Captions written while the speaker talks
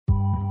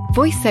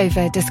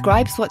VoiceOver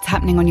describes what's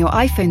happening on your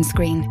iPhone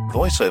screen.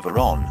 VoiceOver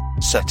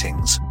on,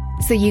 settings.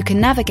 So you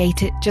can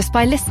navigate it just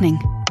by listening.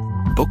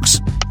 Books,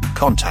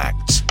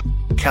 contacts,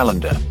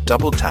 calendar,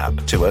 double tap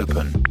to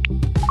open.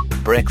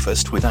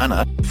 Breakfast with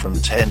Anna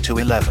from 10 to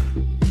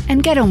 11.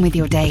 And get on with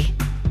your day.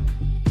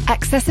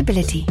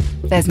 Accessibility.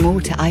 There's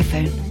more to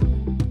iPhone.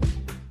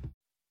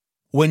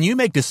 When you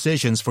make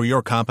decisions for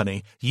your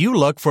company, you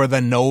look for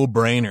the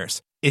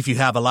no-brainers. If you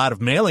have a lot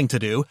of mailing to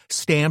do,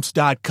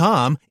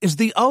 Stamps.com is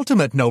the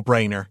ultimate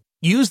no-brainer.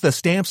 Use the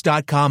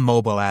Stamps.com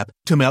mobile app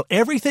to mail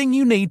everything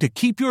you need to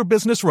keep your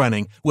business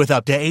running with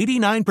up to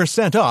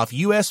 89% off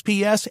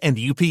USPS and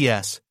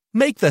UPS.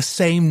 Make the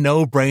same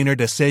no-brainer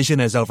decision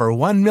as over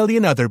 1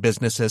 million other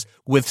businesses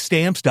with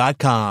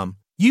Stamps.com.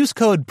 Use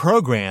code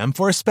PROGRAM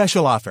for a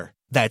special offer.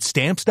 That's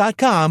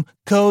Stamps.com,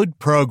 code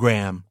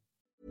PROGRAM.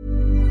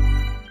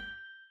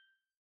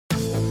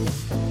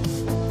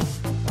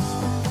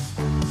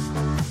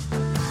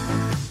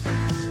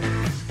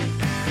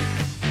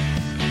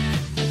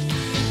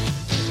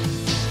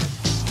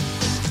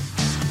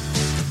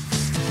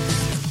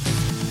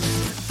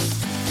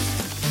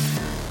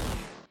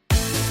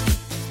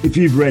 If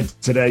you've read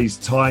today's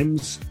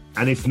Times,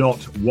 and if not,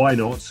 why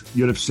not,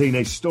 you'll have seen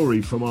a story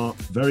from our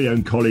very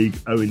own colleague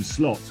Owen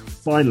Slot,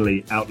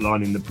 finally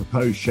outlining the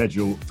proposed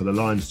schedule for the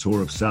Lions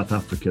tour of South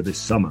Africa this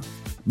summer.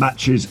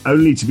 Matches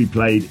only to be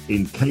played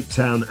in Cape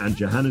Town and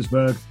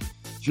Johannesburg,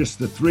 just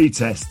the 3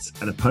 tests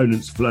and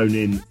opponents flown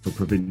in for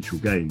provincial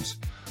games.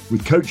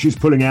 With coaches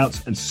pulling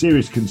out and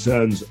serious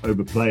concerns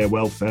over player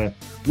welfare,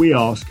 we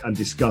ask and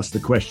discuss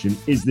the question,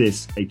 is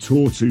this a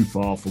tour too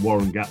far for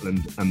Warren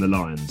Gatland and the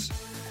Lions?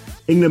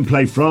 England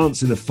play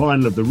France in the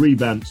final of the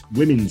revamped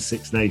Women's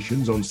Six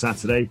Nations on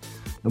Saturday,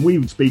 and we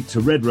would speak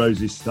to Red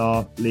Roses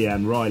star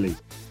Leanne Riley.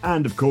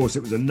 And of course,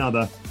 it was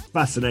another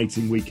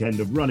fascinating weekend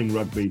of running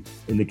rugby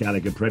in the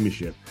Gallagher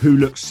Premiership. Who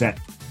looks set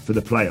for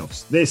the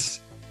playoffs? This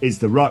is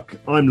The Ruck.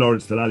 I'm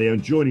Lawrence Dallaglio,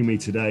 and joining me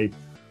today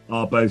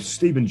are both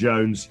Stephen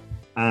Jones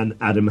and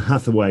Adam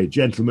Hathaway.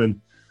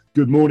 Gentlemen,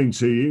 good morning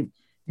to you.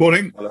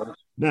 Morning. Hello.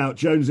 Now,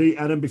 Jonesy,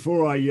 Adam,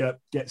 before I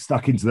get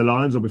stuck into the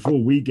Lions, or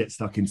before we get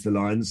stuck into the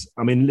Lions,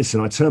 I mean, listen,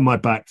 I turned my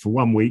back for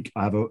 1 week.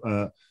 I have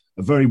a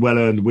very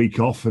well-earned week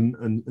off.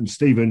 And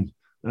Stephen,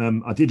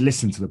 I did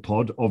listen to the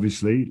pod,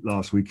 obviously,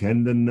 last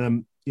weekend,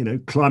 and,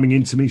 climbing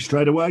into me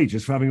straight away,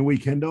 just for having a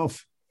weekend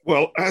off.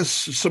 Well, as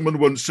someone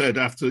once said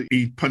after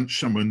he punched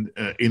someone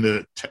in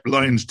a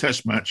Lions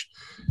test match,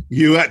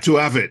 you had to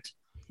have it.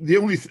 The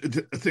only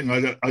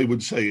thing I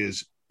would say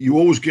is you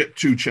always get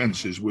 2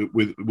 chances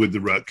with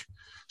the Ruck.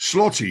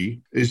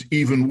 Slotty is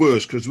even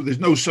worse because there's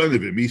no sign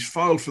of him. He's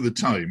filed for the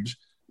Times.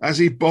 Has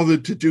he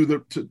bothered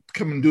to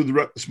come and do the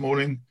Ruck this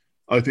morning?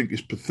 I think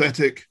it's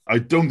pathetic. I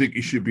don't think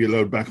he should be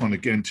allowed back on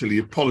again till he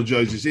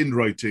apologises in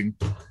writing,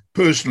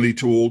 personally,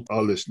 to all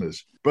our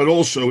listeners. But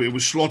also, it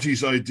was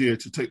Slotty's idea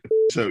to take the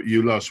piss out of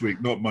you last week,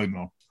 not mine,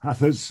 no.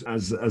 Hathers,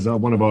 as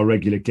one of our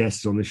regular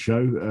guests on this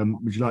show,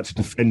 would you like to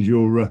defend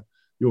your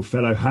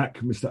fellow hack,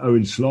 Mr.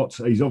 Owen Slot?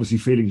 He's obviously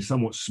feeling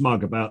somewhat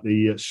smug about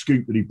the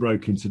scoop that he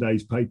broke in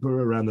today's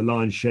paper around the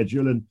Lions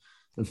schedule and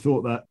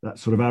thought that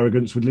sort of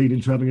arrogance would lead him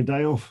to having a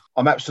day off.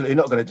 I'm absolutely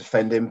not going to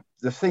defend him.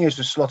 The thing is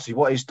with Slotty,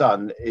 what he's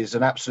done is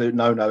an absolute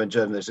no-no in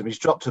journalism. He's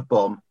dropped a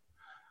bomb.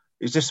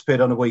 He's disappeared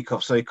on a week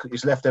off, so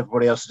he's left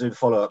everybody else to do the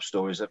follow-up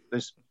stories.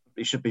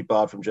 He should be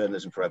barred from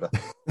journalism forever.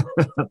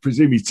 I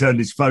presume he's turned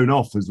his phone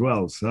off as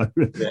well. So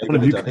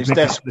yeah, his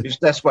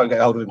desk won't get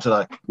hold of him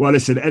today. Well,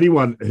 listen,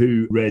 anyone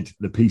who read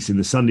the piece in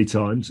the Sunday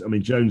Times, I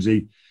mean,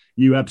 Jonesy,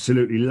 you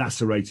absolutely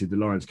lacerated the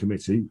Lions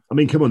committee. I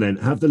mean, come on then,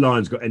 have the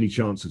Lions got any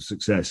chance of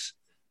success?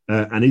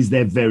 And is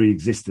their very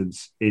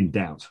existence in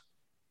doubt?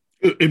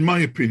 In my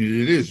opinion,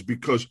 it is,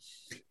 because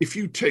if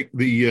you take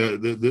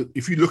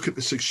if you look at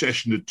the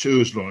succession of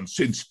tours, Lawrence,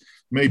 since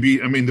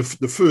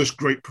the first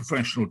great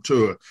professional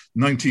tour,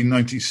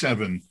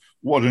 1997,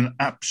 what an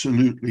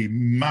absolutely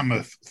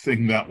mammoth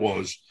thing that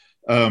was.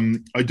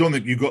 I don't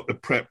think you got the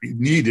prep you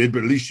needed,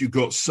 but at least you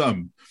got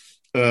some.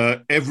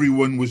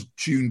 Everyone was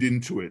tuned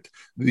into it.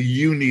 The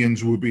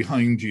unions were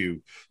behind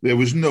you. There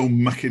was no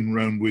mucking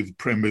around with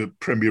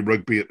Premier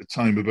Rugby at the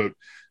time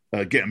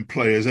about getting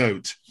players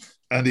out.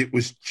 And it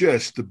was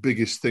just the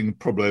biggest thing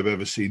probably I've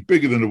ever seen,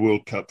 bigger than a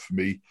World Cup for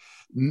me.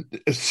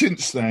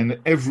 Since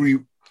then, every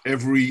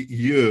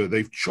year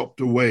they've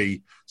chopped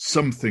away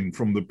something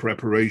from the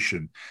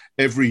preparation.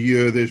 Every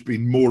year there's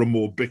been more and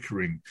more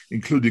bickering,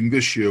 including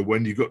this year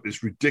when you got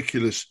this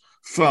ridiculous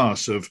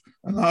farce of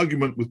an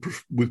argument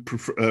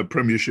with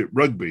Premiership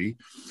Rugby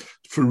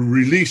for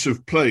release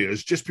of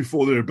players just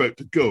before they're about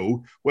to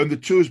go, when the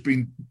tour's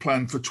been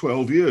planned for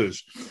 12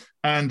 years.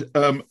 And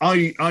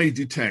I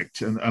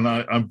detect, and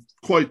I'm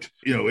quite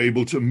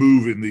able to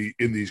move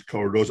in these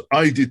corridors.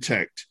 I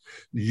detect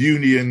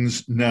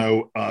unions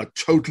now are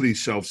totally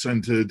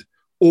self-centered,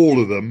 all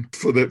of them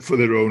for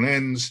their own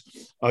ends.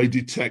 I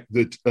detect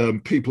that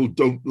people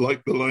don't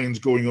like the Lions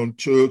going on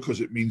tour because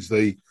it means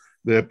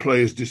their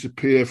players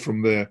disappear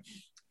from their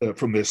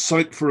from their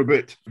site for a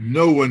bit.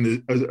 No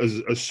one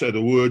has said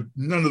a word.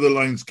 None of the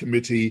Lions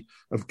committee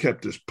have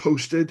kept us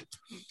posted.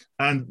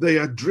 And they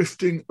are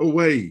drifting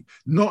away,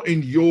 not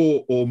in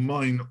your or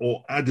mine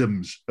or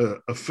Adam's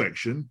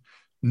affection,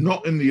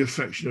 not in the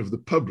affection of the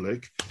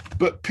public,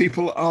 but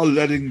people are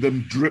letting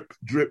them drip,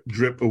 drip,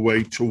 drip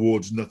away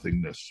towards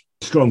nothingness.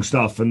 Strong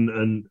stuff,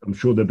 and I'm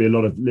sure there'll be a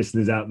lot of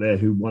listeners out there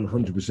who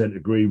 100%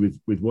 agree with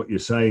what you're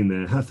saying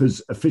there.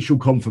 Hafer's official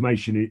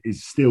confirmation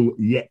is still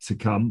yet to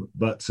come,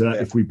 but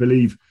if we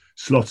believe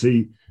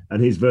Slotty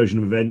and his version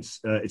of events,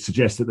 it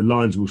suggests that the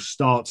Lions will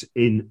start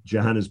in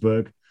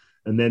Johannesburg,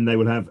 and then they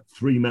will have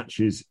 3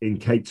 matches in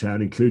Cape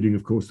Town, including,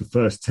 of course, the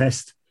first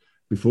test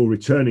before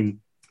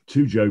returning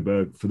to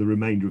Joburg for the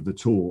remainder of the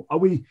tour. Are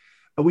we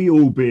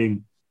all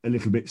being a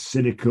little bit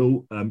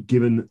cynical,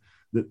 given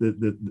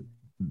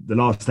the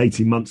last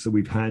 18 months that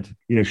we've had?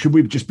 Should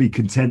we just be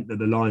content that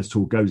the Lions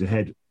tour goes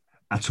ahead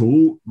at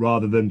all,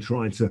 rather than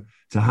trying to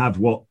have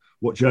what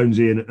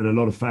Jonesy and a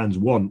lot of fans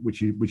want,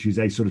 which is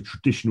a sort of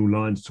traditional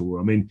Lions tour?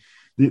 I mean,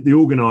 the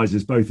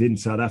organisers, both in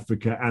South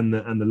Africa and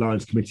the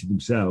Lions committee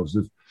themselves,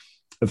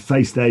 have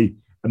faced a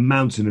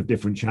mountain of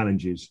different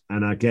challenges.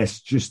 And I guess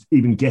just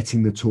even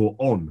getting the tour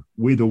on,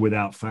 with or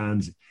without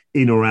fans,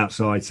 in or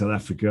outside South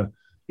Africa,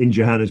 in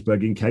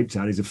Johannesburg, in Cape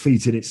Town, is a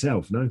feat in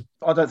itself, no?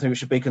 I don't think we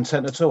should be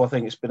content at all. I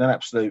think it's been an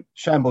absolute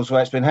shambles the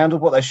way it's been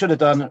handled. What they should have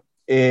done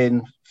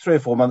in 3 or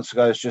 4 months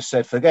ago is just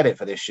said, forget it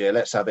for this year.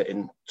 Let's have it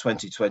in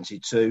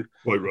 2022.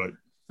 Quite right.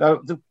 Now,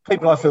 the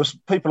people I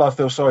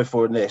feel sorry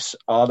for in this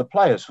are the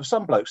players. For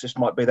some blokes, this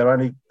might be their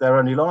only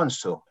Lions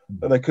tour,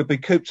 but they could be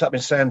cooped up in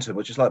Sandton,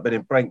 which is like being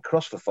in Brent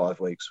Cross for 5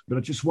 weeks. But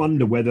I just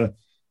wonder whether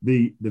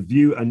the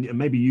view, and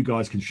maybe you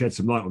guys can shed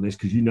some light on this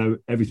because you know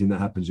everything that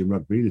happens in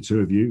rugby, the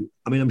two of you.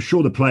 I mean, I'm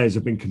sure the players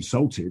have been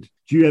consulted.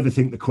 Do you ever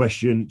think the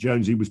question,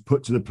 Jonesy, was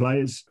put to the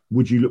players?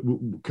 Would you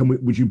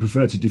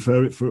prefer to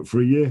defer it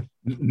for a year?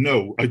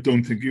 No, I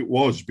don't think it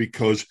was,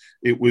 because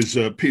it was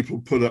people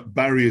put up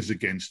barriers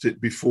against it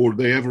before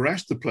they ever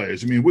asked the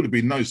players. I mean, it would have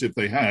been nice if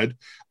they had.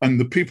 And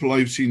the people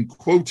I've seen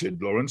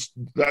quoted, Lawrence,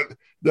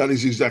 that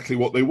is exactly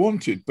what they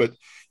wanted. But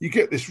you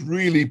get this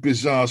really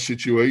bizarre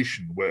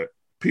situation where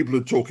people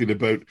are talking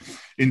about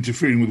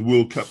interfering with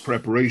World Cup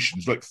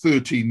preparations like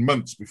 13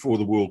 months before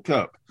the World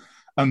Cup.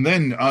 And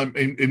then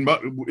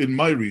in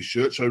my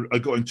research, I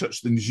got in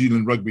touch with the New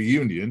Zealand Rugby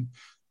Union,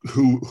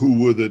 who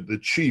were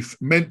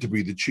meant to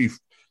be the chief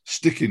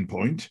sticking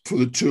point for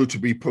the tour to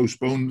be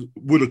postponed,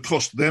 would have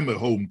cost them a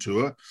home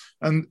tour.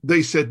 And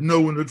they said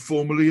no one had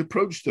formally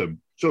approached them.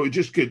 So it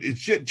just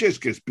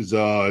gets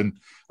bizarre. And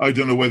I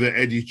don't know whether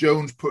Eddie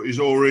Jones put his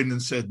oar in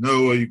and said,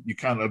 no, you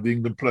can't have the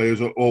England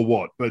players or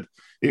what. But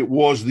it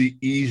was the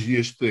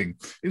easiest thing.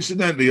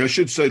 Incidentally, I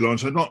should say,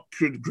 Lawrence, I'm not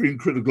being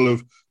critical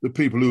of the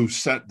people who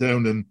sat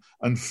down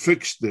and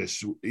fixed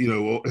this,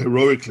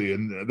 heroically,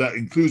 and that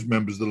includes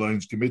members of the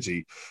Lions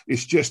Committee.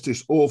 It's just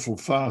this awful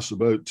farce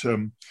about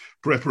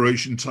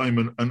preparation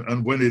time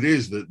and when it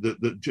is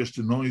that just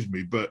annoys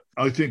me. But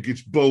I think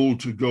it's bold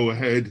to go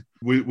ahead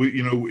with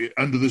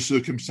under the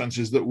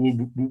circumstances that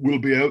will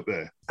be out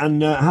there.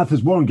 And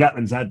Hafer's Warren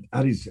Gatland's had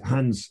his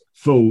hands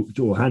full,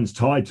 or hands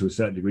tied to a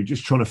certain degree,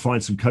 just trying to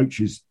find some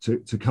coaches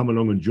to come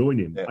along and join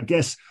him. Yeah. I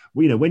guess,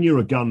 when you're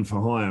a gun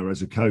for hire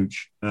as a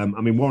coach,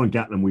 Warren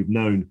Gatland we've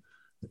known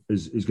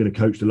is going to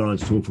coach the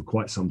Lions tour for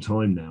quite some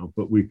time now,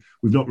 but we've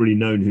not really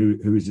known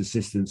who his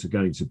assistants are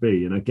going to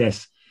be. And I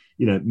guess,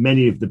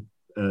 many of the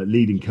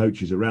leading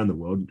coaches around the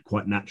world,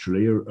 quite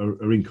naturally,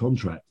 are in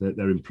contract.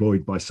 They're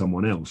employed by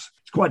someone else.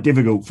 It's quite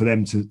difficult for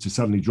them to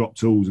suddenly drop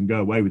tools and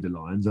go away with the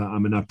Lions. I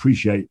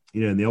appreciate,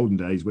 in the olden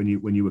days when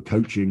you were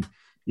coaching,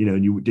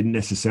 and you didn't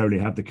necessarily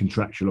have the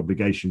contractual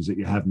obligations that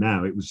you have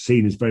now. It was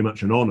seen as very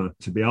much an honour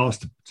to be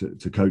asked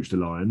to coach the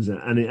Lions,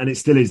 and it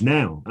still is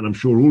now. And I'm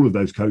sure all of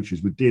those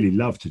coaches would dearly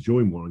love to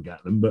join Warren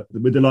Gatland, but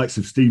with the likes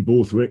of Steve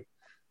Borthwick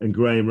and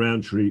Graham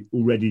Rowntree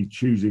already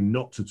choosing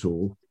not to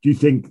tour, do you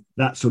think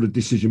that sort of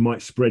decision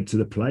might spread to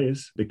the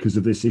players because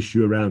of this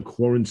issue around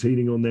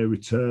quarantining on their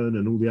return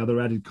and all the other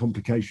added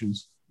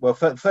complications? Well,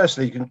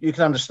 firstly, you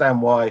can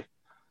understand why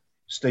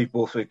Steve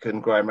Borthwick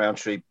and Graham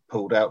Rowntree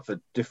pulled out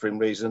for differing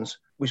reasons.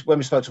 When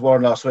we spoke to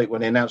Warren last week,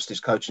 when he announced his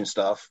coaching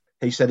staff,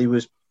 he said he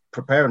was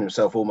preparing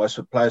himself almost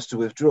for players to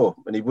withdraw,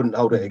 and he wouldn't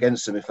hold it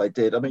against them if they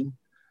did. I mean,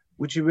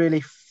 would you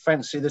really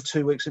fancy the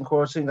 2 weeks in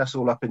quarantine? That's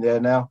all up in the air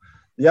now.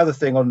 The other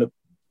thing on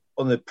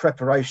the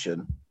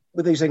preparation,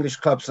 with these English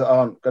clubs that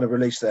aren't going to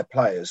release their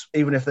players,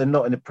 even if they're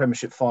not in the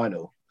Premiership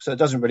final, so it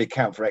doesn't really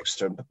count for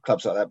Exeter and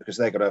clubs like that because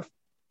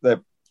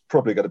they're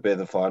probably going to be in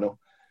the final.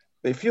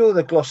 But if you're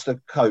the Gloucester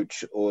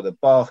coach or the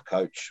Bath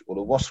coach or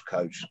the Wasp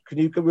coach, can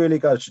you really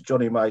go to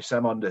Johnny May,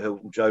 Sam Underhill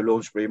and Joe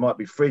Launchbury? You might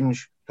be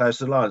fringe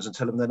players of the Lions and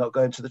tell them they're not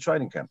going to the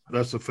training camp.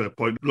 That's a fair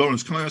point.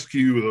 Lawrence, can I ask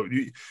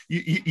you,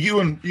 you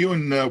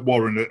and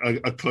Warren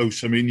are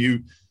close. I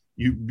mean,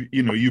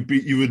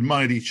 you've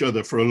admired each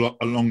other for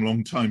a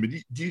long time.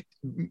 But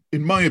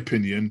in my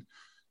opinion,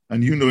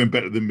 and you know him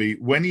better than me,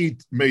 when he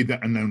made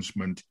that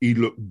announcement, he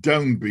looked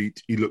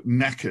downbeat, he looked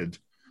knackered.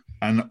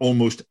 and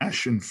almost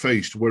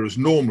ashen-faced, whereas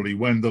normally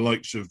when the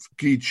likes of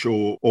Geach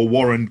or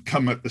Warren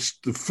come at the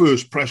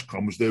first press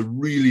conference, they're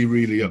really,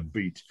 really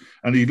upbeat.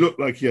 And he looked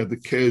like he had the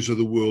cares of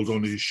the world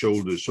on his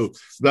shoulders. So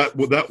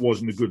that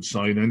wasn't a good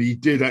sign. And he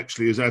did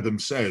actually, as Adam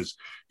says,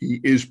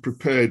 he is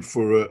prepared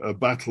for a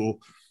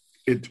battle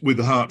with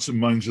the hearts and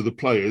minds of the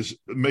players.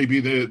 Maybe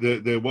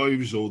their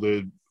wives or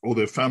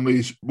their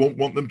families won't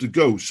want them to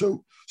go.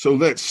 So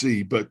let's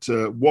see. But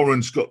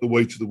Warren's got the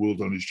weight of the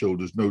world on his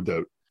shoulders, no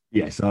doubt.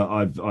 Yes,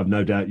 I've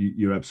no doubt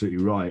you're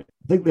absolutely right.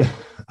 I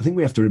think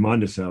we have to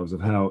remind ourselves of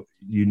how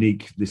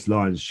unique this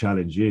Lions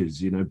challenge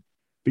is. You know,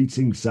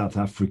 beating South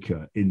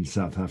Africa in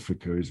South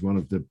Africa is one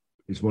of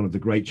the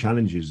great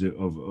challenges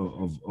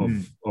of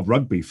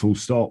rugby. Full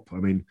stop. I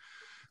mean,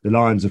 the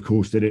Lions, of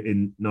course, did it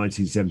in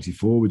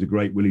 1974 with the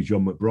great Willie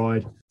John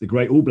McBride. The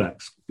great All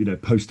Blacks, you know,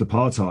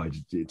 post-apartheid,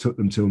 it took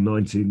them till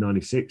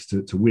 1996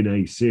 to win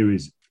a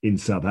series in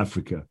South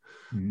Africa.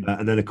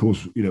 And then, of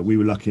course, you know, we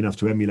were lucky enough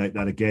to emulate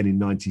that again in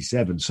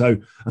 97. So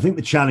I think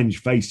the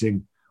challenge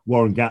facing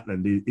Warren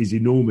Gatland is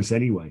enormous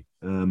anyway.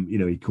 You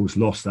know, he, of course,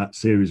 lost that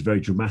series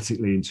very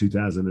dramatically in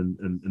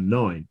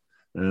 2009.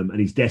 And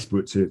he's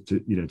desperate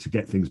to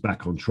get things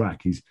back on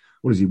track. He's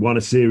won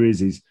a series,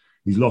 he's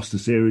lost a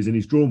series, and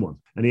he's drawn one.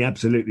 And he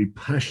absolutely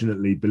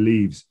passionately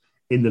believes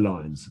in the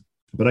Lions.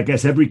 But I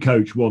guess every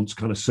coach wants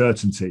kind of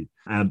certainty,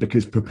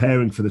 because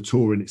preparing for the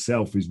tour in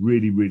itself is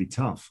really, really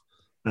tough.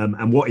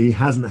 And what he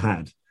hasn't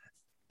had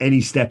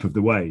any step of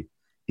the way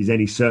is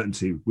any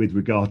certainty with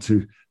regard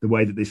to the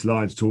way that this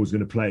Lions tour is going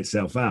to play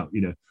itself out.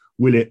 You know,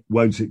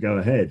 won't it go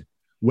ahead?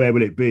 Where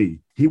will it be?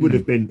 He would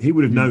have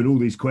known all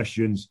these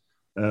questions,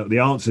 the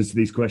answers to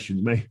these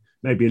questions,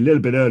 maybe a little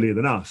bit earlier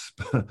than us.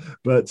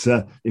 But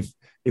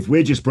if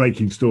we're just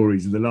breaking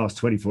stories in the last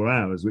 24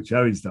 hours, which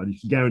Owen's done, you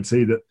can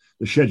guarantee that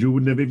the schedule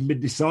wouldn't have even been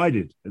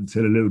decided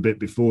until a little bit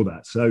before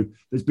that. So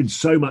there's been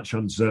so much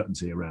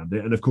uncertainty around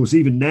it. And of course,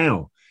 even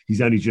now, he's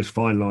only just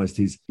finalised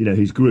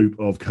his group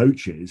of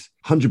coaches.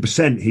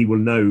 100% he will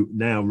know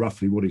now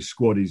roughly what his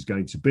squad is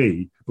going to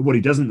be. But what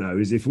he doesn't know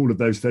is if all of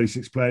those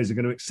 36 players are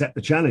going to accept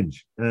the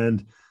challenge.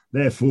 And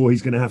therefore,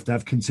 he's going to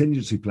have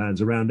contingency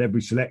plans around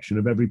every selection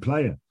of every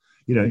player.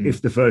 You know,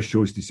 if the first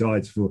choice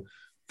decides for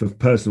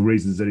personal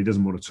reasons that he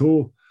doesn't want to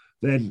tour,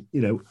 then,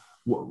 you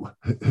know,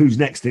 who's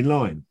next in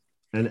line?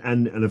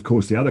 And of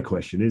course, the other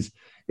question is,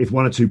 if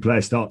one or two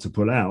players start to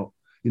pull out,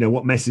 you know,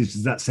 what message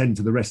does that send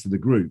to the rest of the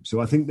group?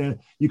 So I think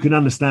you can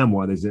understand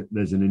why there's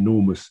an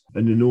enormous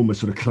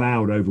sort of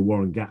cloud over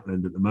Warren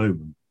Gatland at the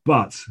moment.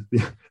 But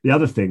the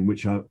other thing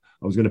which I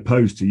was going to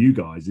pose to you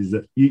guys is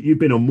that you've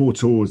been on more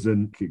tours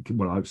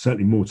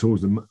certainly more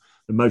tours than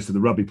most of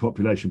the rugby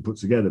population put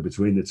together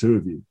between the two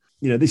of you.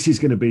 You know, this is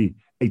going to be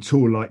a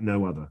tour like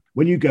no other.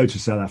 When you go to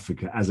South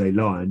Africa as a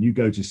Lion, you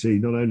go to see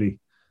not only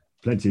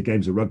plenty of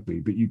games of rugby,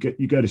 but you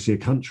go to see a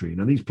country.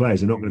 Now, these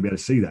players are not going to be able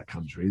to see that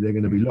country. They're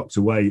going to be locked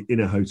away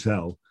in a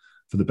hotel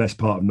for the best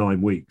part of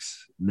 9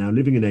 weeks. Now,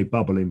 living in a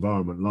bubble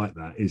environment like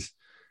that is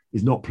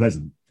not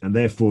pleasant. And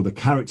therefore, the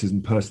characters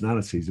and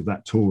personalities of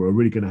that tour are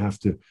really going to have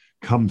to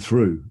come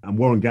through. And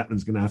Warren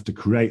Gatland's going to have to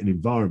create an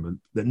environment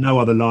that no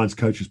other Lions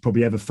coach has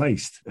probably ever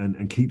faced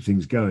and keep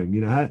things going.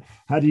 You know,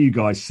 how do you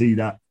guys see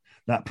that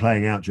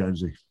playing out,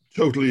 Jonesy?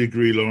 Totally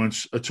agree,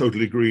 Lawrence. I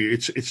totally agree.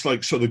 It's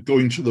like sort of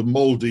going to the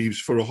Maldives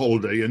for a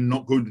holiday and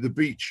not going to the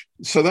beach.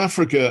 South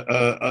Africa,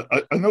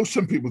 I know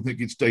some people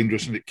think it's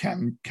dangerous, and it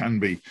can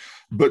be,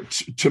 but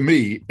to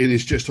me, it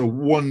is just a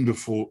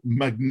wonderful,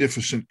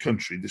 magnificent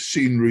country. The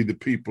scenery, the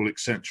people,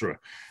 etc.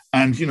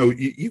 And, you know,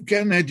 you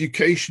get an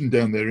education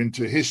down there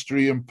into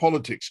history and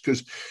politics,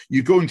 because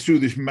you're going through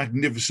this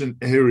magnificent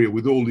area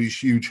with all these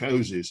huge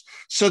houses.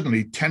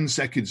 Suddenly, 10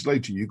 seconds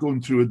later, you're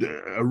going through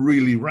a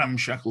really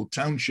ramshackle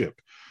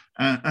township.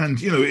 And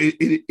you know,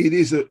 it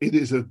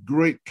is a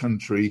great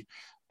country.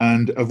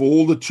 And of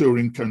all the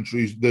touring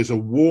countries, there's a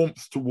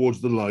warmth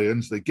towards the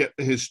Lions. They get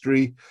the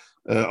history.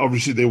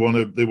 Obviously, they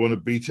want to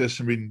beat us.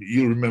 I mean,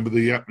 you'll remember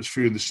the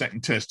atmosphere in the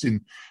second test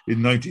in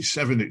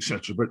 '97,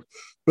 etc.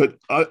 But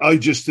I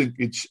just think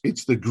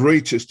it's the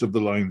greatest of the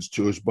Lions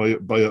tours by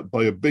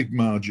a big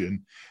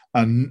margin,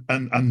 and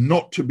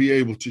not to be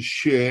able to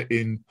share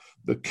in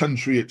the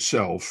country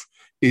itself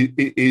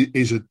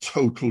is a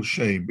total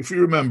shame. If you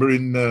remember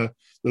in the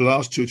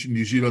last tour to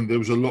New Zealand, there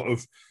was a lot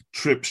of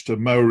trips to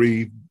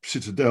Maori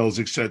citadels,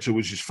 etc.,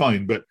 which is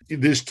fine. But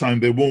this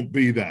time there won't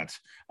be that.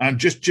 And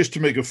just to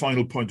make a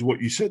final point to what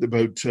you said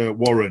about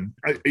Warren,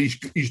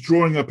 he's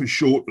drawing up a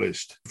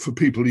shortlist for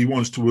people he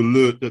wants to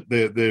alert that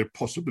there are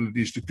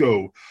possibilities to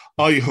go.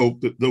 I hope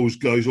that those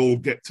guys all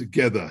get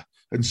together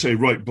and say,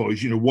 right,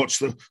 boys, you know, what's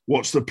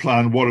the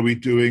plan? What are we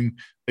doing?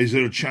 Is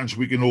there a chance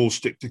we can all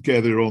stick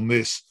together on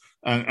this?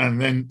 And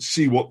then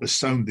see what the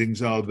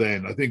soundings are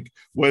then. I think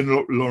when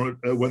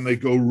they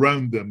go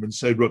round them and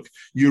say, look,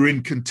 you're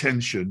in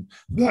contention,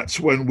 that's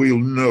when we'll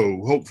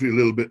know, hopefully a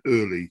little bit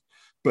early.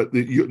 But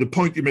the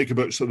point you make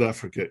about South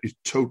Africa is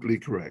totally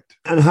correct.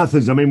 And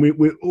Hathers, I mean,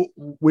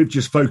 we've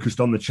just focused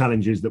on the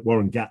challenges that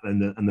Warren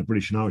Gatland and the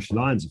British and Irish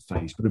Lions have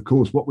faced. But of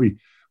course, what we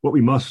what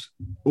we must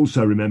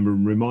also remember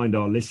and remind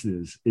our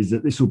listeners is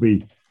that this will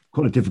be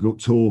quite a difficult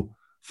tour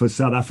for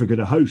South Africa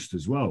to host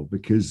as well,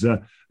 because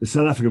the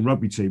South African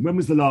rugby team, when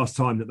was the last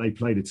time that they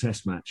played a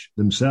test match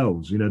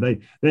themselves? You know,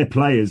 their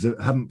players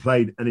haven't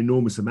played an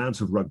enormous amount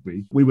of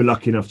rugby. We were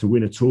lucky enough to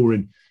win a tour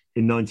in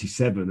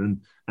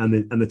 97,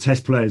 and the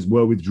test players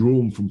were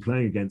withdrawn from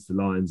playing against the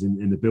Lions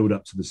in the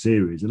build-up to the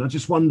series. And I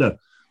just wonder,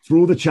 for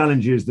all the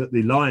challenges that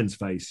the Lions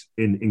face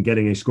in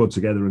getting a squad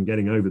together and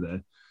getting over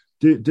there,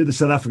 do the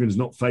South Africans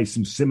not face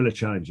some similar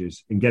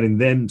challenges in getting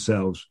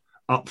themselves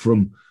up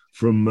from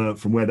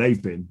where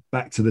they've been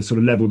back to the sort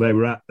of level they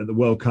were at the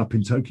World Cup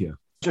in Tokyo?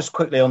 Just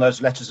quickly on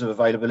those letters of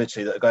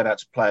availability that are going out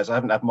to players, I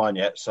haven't had mine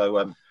yet, so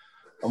I'm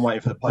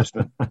waiting for the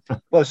postman.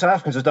 Well, the South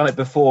Africans have done it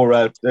before.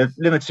 The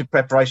limited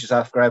preparation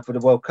South Africa had for the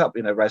World Cup.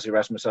 You know, Rassie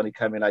Erasmus only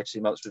came in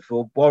 18 months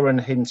before. Warren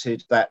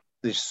hinted that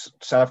this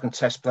South African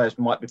test players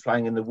might be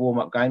playing in the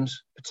warm-up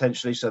games,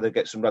 potentially, so they'll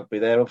get some rugby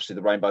there. Obviously,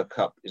 the Rainbow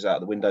Cup is out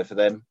of the window for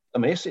them. I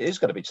mean, it is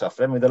going to be tough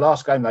for them. I mean, the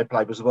last game they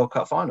played was the World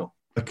Cup final.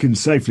 I can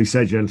safely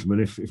say,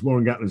 gentlemen, if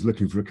Warren Gatland's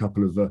looking for a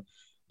couple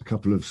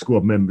of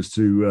squad members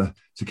to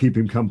keep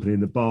him company in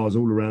the bars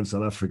all around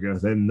South Africa,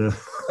 then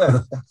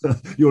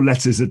your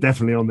letters are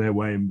definitely on their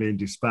way and being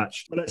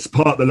dispatched. But let's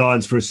park the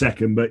Lions for a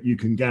second, but you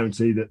can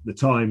guarantee that the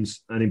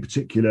Times, and in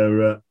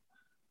particular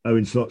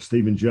Owen Slot,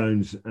 Stephen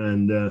Jones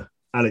and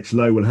Alex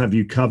Lowe will have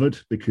you covered,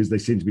 because they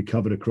seem to be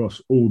covered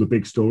across all the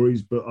big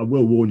stories. But I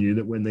will warn you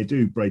that when they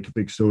do break a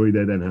big story,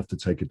 they then have to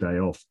take a day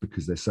off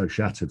because they're so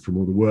shattered from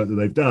all the work that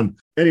they've done.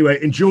 Anyway,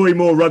 enjoy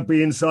more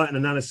rugby insight and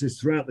analysis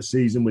throughout the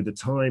season with the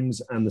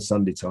Times and the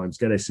Sunday Times.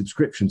 Get a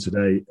subscription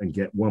today and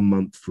get 1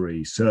 month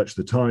free. Search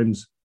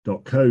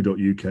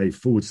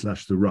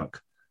thetimes.co.uk/The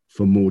Ruck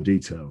for more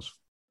details.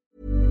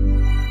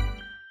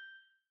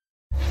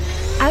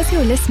 As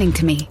you're listening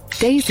to me,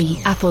 Daisy,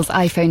 Apple's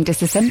iPhone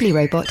disassembly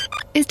robot,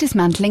 is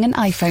dismantling an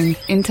iPhone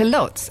into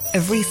lots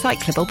of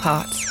recyclable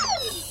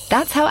parts.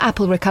 That's how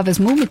Apple recovers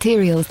more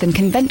materials than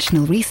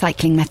conventional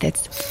recycling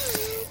methods.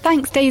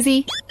 Thanks,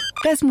 Daisy.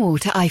 There's more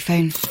to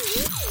iPhone.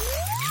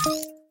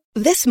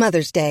 This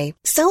Mother's Day,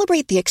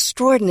 celebrate the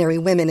extraordinary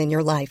women in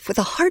your life with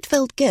a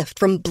heartfelt gift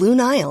from Blue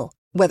Nile.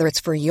 Whether it's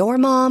for your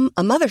mom,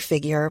 a mother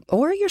figure,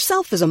 or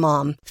yourself as a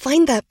mom,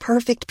 find that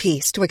perfect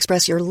piece to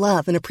express your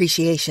love and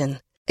appreciation.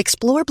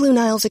 Explore Blue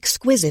Nile's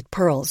exquisite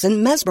pearls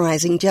and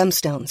mesmerizing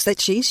gemstones that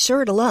she's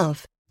sure to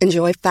love.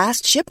 Enjoy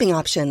fast shipping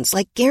options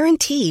like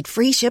guaranteed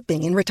free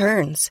shipping and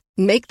returns.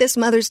 Make this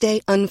Mother's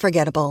Day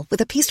unforgettable with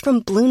a piece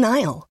from Blue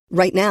Nile.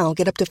 Right now,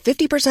 get up to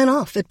 50%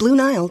 off at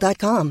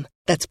BlueNile.com.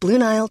 That's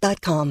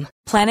BlueNile.com.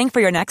 Planning for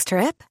your next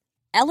trip?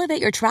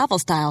 Elevate your travel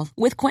style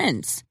with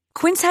Quince.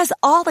 Quince has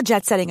all the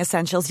jet-setting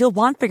essentials you'll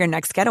want for your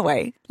next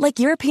getaway, like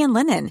European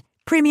linen,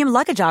 premium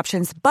luggage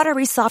options,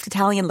 buttery soft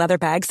Italian leather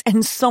bags,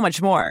 and so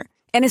much more.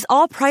 And is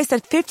all priced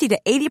at 50 to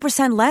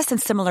 80% less than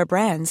similar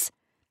brands.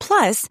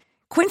 Plus,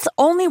 Quince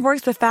only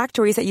works with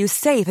factories that use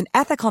safe and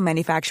ethical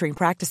manufacturing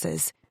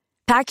practices.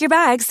 Pack your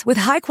bags with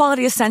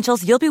high-quality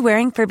essentials you'll be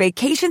wearing for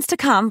vacations to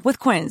come with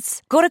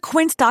Quince. Go to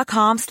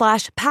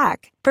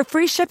quince.com/pack for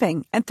free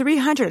shipping and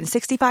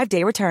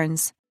 365-day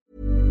returns.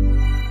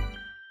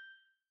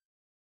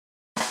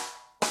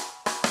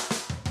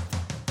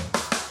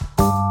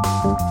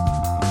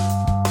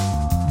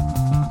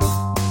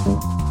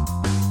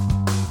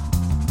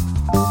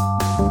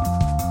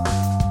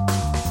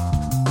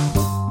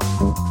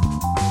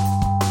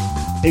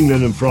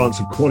 England and France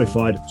have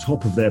qualified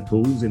top of their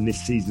pools in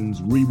this season's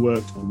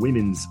reworked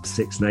Women's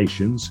Six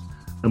Nations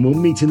and will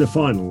meet in the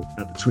final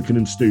at the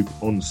Twickenham Stoop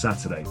on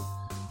Saturday.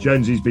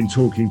 Jonesy's been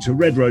talking to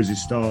Red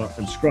Roses star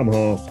and scrum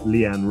half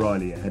Leanne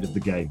Riley ahead of the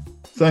game.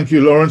 Thank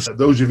you, Lawrence.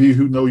 Those of you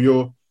who know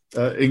your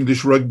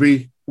English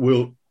rugby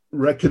will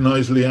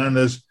recognise Leanne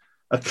as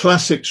a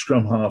classic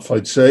scrum half,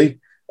 I'd say.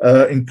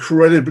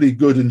 Incredibly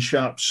good and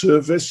sharp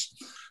service.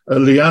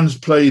 Leanne's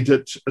played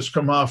at a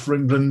scrum half for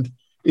England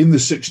in the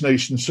Six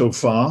Nations so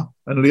far.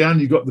 And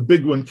Leanne, you got the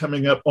big one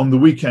coming up on the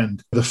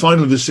weekend, the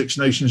final of the Six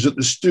Nations at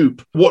the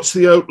Stoop. What's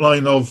the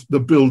outline of the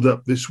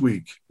build-up this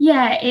week?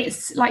 Yeah,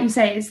 it's like you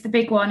say, it's the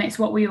big one. It's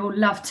what we all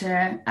love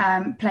to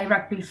play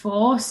rugby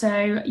for.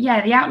 So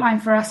yeah, the outline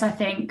for us, I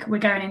think we're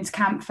going into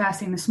camp first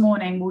thing this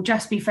morning. We'll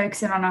just be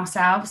focusing on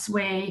ourselves.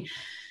 We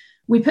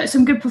put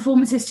some good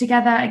performances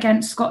together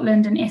against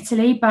Scotland and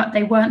Italy, but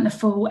they weren't the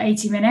full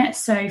 80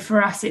 minutes. So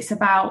for us, it's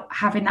about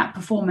having that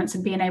performance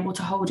and being able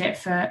to hold it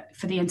for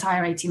the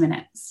entire 80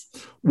 minutes.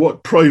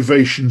 What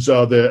privations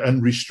are there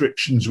and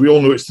restrictions? We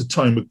all know it's the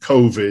time of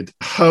COVID.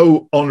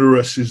 How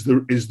onerous is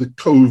the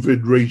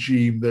COVID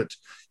regime that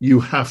you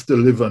have to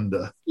live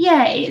under?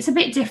 Yeah, it's a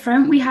bit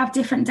different. We have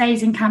different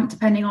days in camp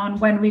depending on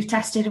when we've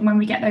tested and when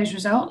we get those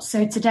results.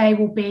 So today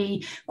will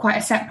be quite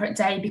a separate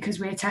day because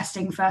we're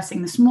testing first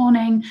thing this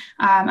morning.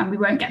 and we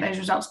won't get those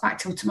results back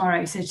till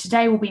tomorrow. So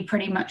today will be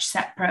pretty much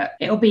separate.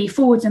 It'll be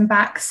forwards and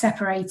backs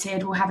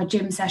separated. We'll have a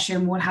gym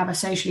session, we'll have a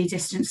socially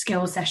distanced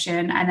skills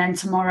session, and then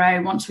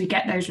tomorrow, once we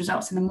get those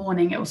results in the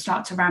morning, it will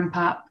start to ramp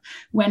up.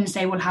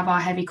 Wednesday we'll have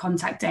our heavy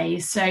contact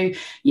days. So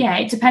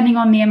yeah, depending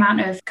on the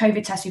amount of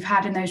COVID tests we've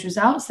had in those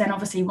results, then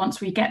obviously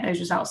once we get those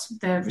results,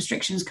 the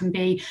restrictions can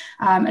be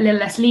a little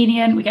less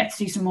lenient. We get to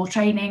do some more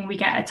training, we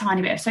get a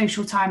tiny bit of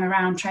social time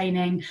around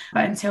training,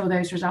 but until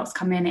those results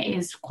come in, it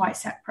is quite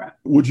separate.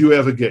 Would you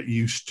ever get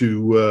used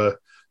to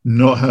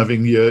not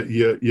having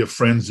your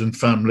friends and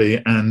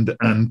family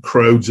and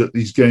crowds at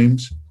these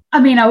games? I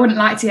mean, I wouldn't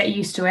like to get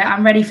used to it.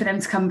 I'm ready for them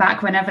to come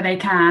back whenever they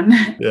can.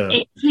 Yeah.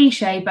 It's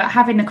cliche, but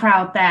having the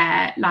crowd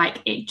there, like,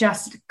 it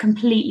just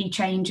completely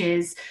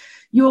changes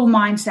your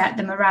mindset,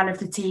 the morale of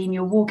the team.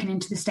 You're walking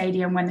into the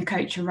stadium when the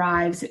coach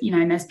arrives,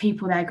 and there's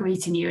people there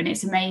greeting you, and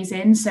it's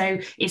amazing. So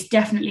it's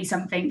definitely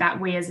something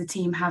that we as a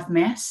team have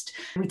missed.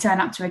 We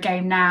turn up to a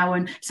game now,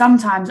 and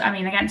sometimes, I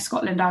mean, against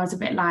Scotland, I was a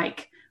bit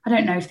like, I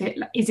don't know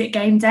is it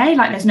game day?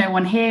 Like, there's no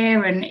one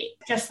here, and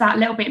just that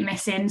little bit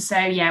missing. So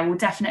yeah, we'll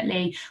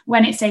definitely,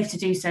 when it's safe to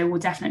do so, we'll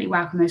definitely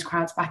welcome those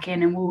crowds back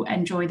in, and we'll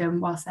enjoy them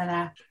whilst they're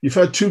there. You've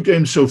had 2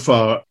 games so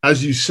far.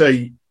 As you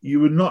say, you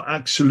were not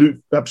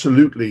absolutely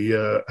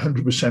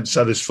 100%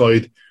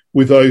 satisfied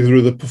with either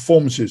of the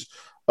performances.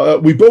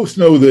 We both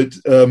know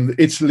that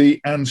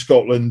Italy and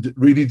Scotland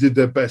really did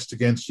their best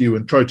against you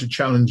and tried to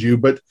challenge you,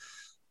 but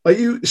are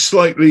you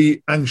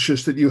slightly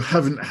anxious that you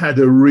haven't had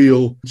a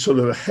real sort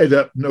of head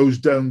up, nose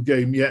down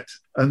game yet,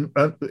 and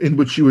in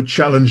which you were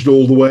challenged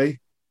all the way?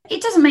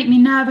 It doesn't make me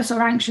nervous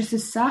or anxious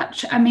as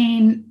such. I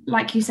mean,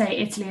 like you say,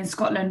 Italy and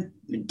Scotland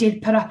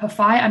did put up a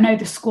fight. I know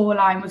the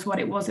scoreline was what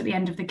it was at the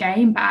end of the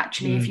game, but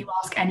actually, if you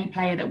ask any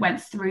player that went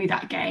through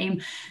that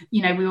game,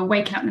 we were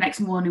waking up the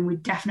next morning,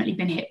 we'd definitely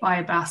been hit by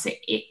a bus.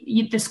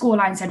 The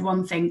scoreline said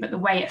one thing, but the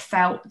way it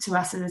felt to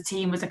us as a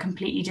team was a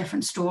completely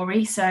different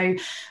story. So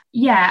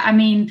yeah, I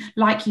mean,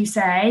 like you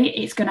say,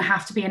 it's going to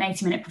have to be an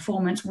 80-minute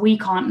performance. We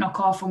can't knock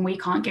off, and we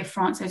can't give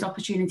France those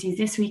opportunities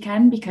this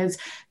weekend, because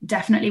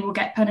definitely we'll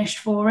get punished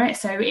for it.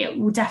 So it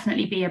will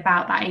definitely be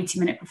about that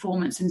 80-minute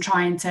performance and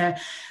trying to,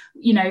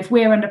 if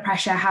we're under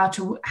pressure, how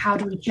do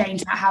we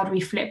change that? How do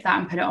we flip that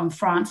and put it on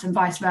France, and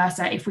vice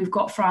versa? If we've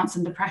got France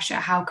under pressure,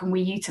 how can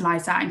we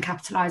utilise that and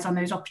capitalise on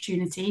those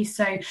opportunities?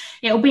 So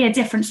it'll be a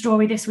different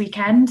story this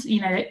weekend.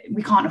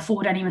 We can't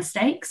afford any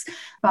mistakes.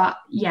 But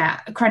yeah,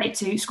 credit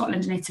to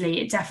Scotland and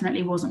Italy. It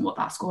definitely wasn't what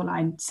that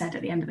scoreline said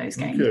at the end of those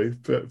games.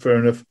 Okay, fair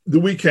enough. The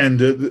weekend,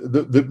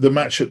 the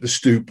match at the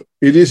Stoop,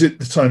 it is at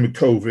the time of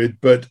COVID,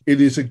 but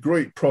it is a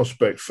great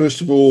prospect.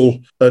 First of all,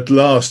 at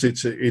last,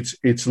 it's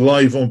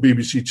live on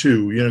BBC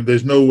Two.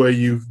 There's no way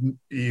you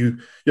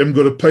haven't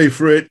got to pay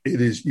for it. It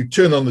is, you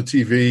turn on the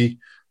TV,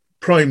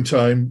 prime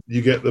time,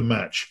 you get the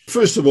match.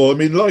 First of all, I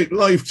mean,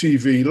 live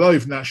TV,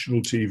 live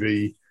national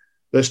TV.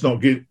 Let's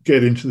not get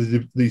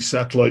into the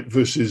satellite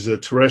versus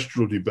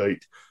terrestrial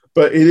debate,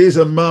 but it is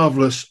a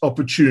marvellous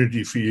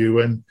opportunity for you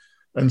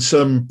and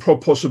some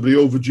possibly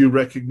overdue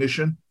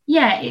recognition.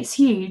 Yeah, it's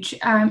huge.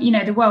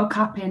 The World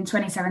Cup in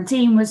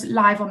 2017 was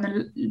live on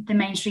the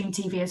mainstream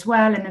TV as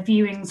well, and the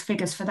viewings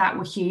figures for that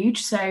were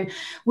huge. So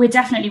we're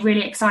definitely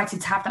really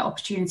excited to have that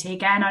opportunity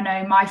again. I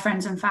know my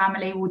friends and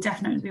family will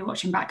definitely be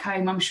watching back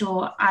home, I'm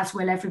sure, as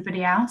will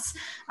everybody else.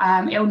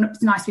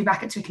 It's nice to be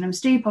back at Twickenham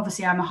Stoop.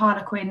 Obviously, I'm a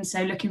Harlequin,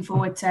 so looking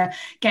forward to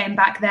getting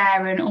back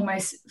there and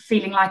almost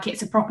feeling like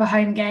it's a proper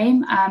home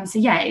game. So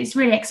yeah, it's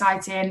really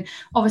exciting.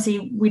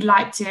 Obviously,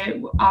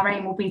 our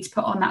aim will be to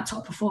put on that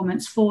top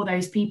performance for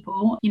those people.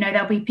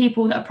 There'll be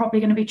people that are probably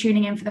going to be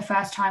tuning in for the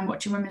first time,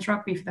 watching women's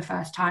rugby for the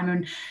first time,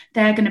 and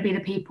they're going to be the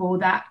people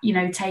that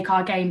take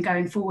our game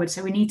going forward.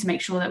 So we need to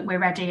make sure that we're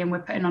ready and we're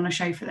putting on a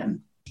show for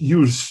them. You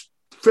were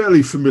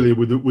fairly familiar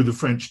with the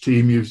French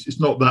team. It's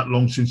not that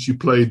long since you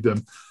played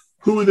them.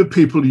 Who are the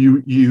people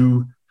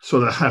you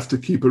sort of have to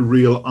keep a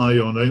real eye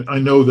on? I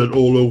know that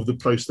all over the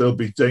place they'll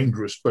be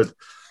dangerous, but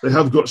they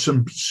have got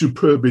some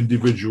superb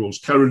individuals.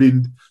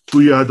 Caroline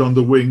Bouillard on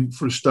the wing,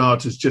 for a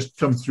start, has just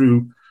come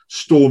through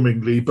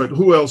stormingly, but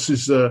who else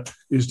is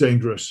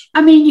dangerous?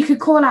 I mean, you could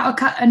call out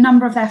a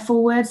number of their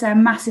forwards. They're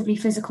massively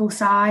physical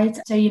side.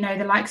 So,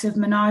 the likes of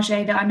Menage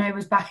that I know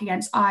was back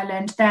against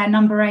Ireland, they're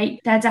number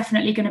 8. They're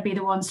definitely going to be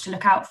the ones to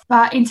look out for.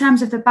 But in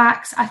terms of the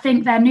backs, I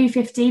think their new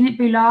 15 at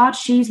Boulard,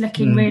 she's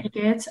looking really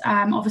good.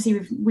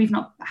 Obviously, we've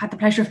not had the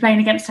pleasure of playing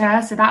against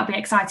her, so that'll be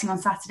exciting on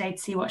Saturday to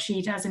see what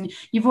she does. And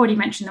you've already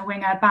mentioned the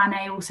winger.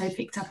 Bane also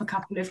picked up a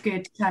couple of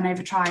good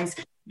turnover tries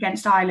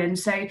against Ireland.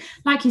 So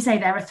like you say,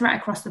 they're a threat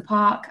across the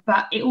park,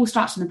 but it all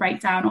starts from the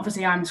breakdown.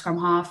 Obviously, I'm a scrum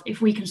half. If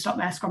we can stop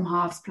their scrum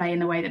halves playing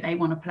the way that they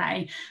want to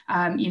play,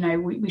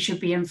 we should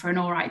be in for an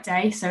all right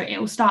day. So it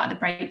will start at the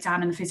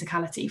breakdown and the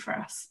physicality for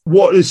us.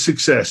 What is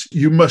success?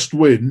 You must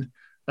win.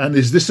 And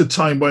is this a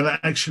time when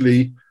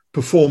actually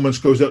performance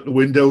goes out the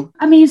window?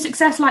 I mean,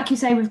 success, like you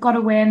say, we've got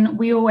to win.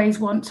 We always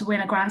want to win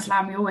a Grand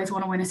Slam. We always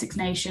want to win a Six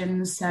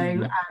Nations.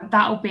 So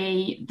that'll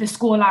be the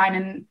scoreline,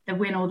 and the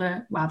win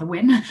the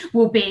win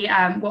will be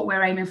what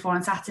we're aiming for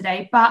on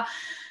Saturday. But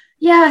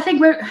Yeah, I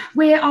think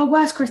we're our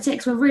worst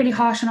critics. We're really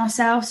harsh on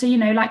ourselves. So,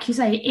 like you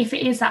say, if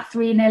it is that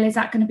 3-0, is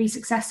that going to be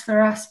success for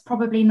us?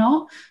 Probably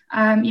not.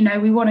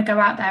 We want to go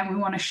out there and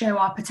we want to show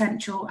our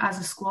potential as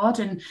a squad.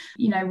 And,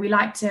 we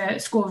like to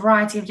score a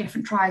variety of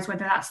different tries,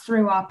 whether that's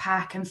through our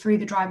pack and through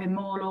the driving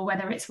maul or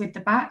whether it's with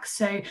the backs.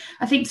 So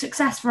I think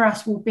success for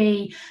us will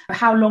be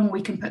how long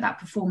we can put that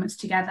performance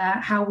together,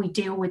 how we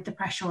deal with the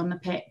pressure on the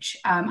pitch,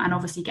 and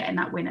obviously getting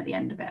that win at the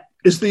end of it.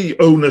 Is the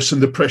onus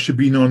and the pressure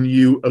been on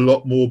you a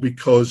lot more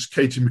because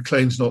Katie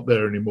McLean's not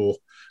there anymore?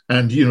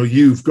 And,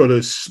 you've got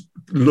to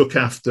look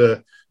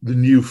after the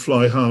new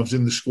fly halves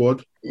in the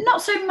squad?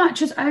 Not so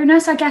much as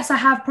onus. I guess I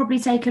have probably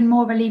taken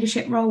more of a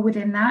leadership role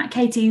within that.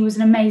 Katie was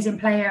an amazing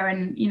player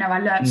and, I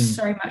learned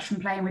so much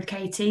from playing with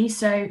Katie.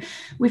 So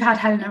we've had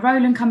Helena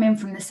Rowland come in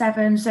from the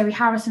 7. Zoe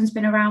Harrison's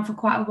been around for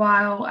quite a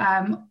while,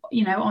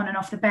 on and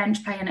off the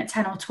bench, playing at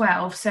 10 or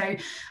 12. So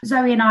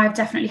Zoe and I have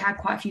definitely had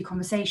quite a few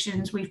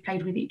conversations. We've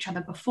played with each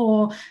other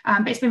before,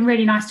 but it's been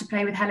really nice to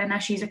play with Helena.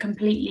 She's a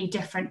completely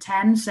different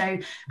 10. So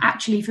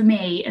actually for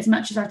me, as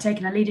much as I've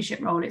taken a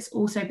leadership role, it's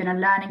also been a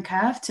learning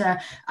curve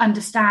to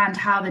understand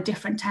how the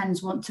different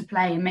 10s want to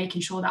play and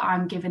making sure that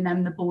I'm giving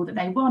them the ball that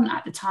they want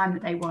at the time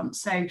that they want.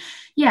 So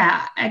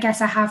yeah, I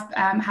guess I have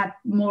had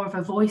more of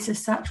a voice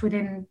as such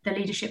within the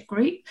leadership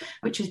group,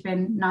 which has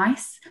been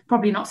nice.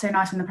 Probably not so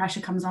nice when the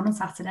pressure comes on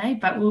Saturday,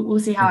 but we'll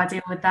see how I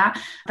deal with that.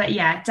 But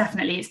yeah,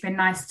 definitely it's been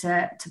nice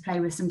to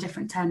play with some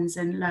different 10s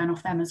and learn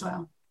off them as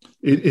well.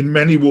 In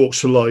many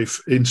walks of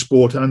life, in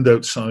sport and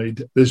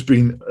outside, there's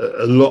been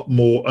a lot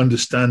more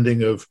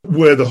understanding of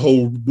where the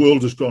whole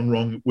world has gone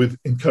wrong with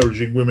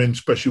encouraging women,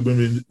 especially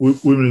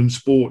women in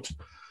sport.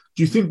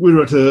 Do you think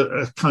we're at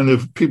a kind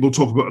of, people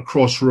talk about a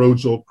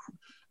crossroads or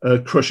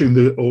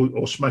crushing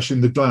or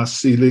smashing the glass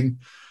ceiling?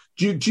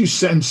 Do you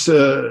sense,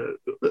 or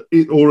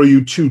are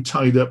you too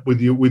tied up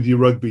with your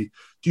rugby?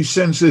 Do you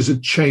sense there's a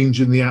change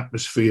in the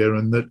atmosphere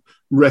and that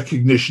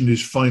recognition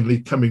is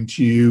finally coming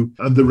to you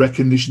and the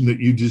recognition that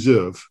you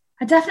deserve?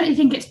 I definitely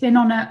think it's been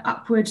on an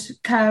upward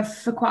curve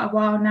for quite a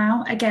while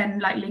now. Again,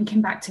 like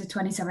linking back to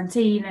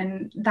 2017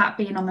 and that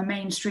being on the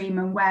mainstream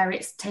and where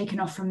it's taken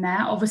off from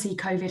there. Obviously,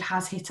 COVID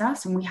has hit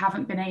us and we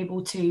haven't been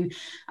able to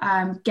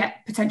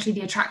get potentially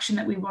the attraction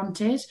that we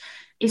wanted.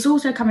 It's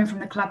also coming from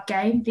the club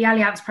game, the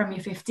Allianz Premier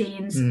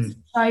 15s.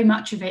 So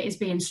much of it is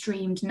being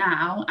streamed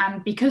now.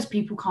 And because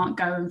people can't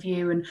go and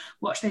view and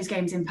watch those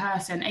games in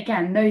person,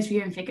 again, those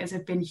viewing figures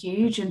have been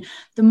huge. And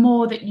the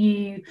more that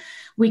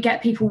we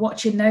get people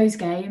watching those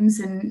games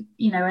and,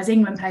 as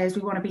England players,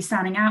 we want to be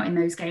standing out in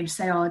those games.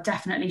 Say,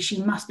 definitely,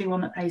 she must be one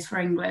that plays for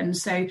England.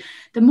 So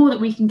the more that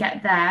we can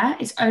get there,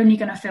 it's only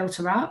going to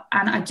filter up.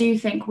 And I do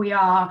think we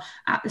are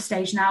at the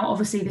stage now.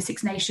 Obviously, the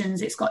Six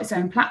Nations, it's got its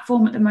own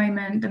platform at the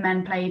moment. The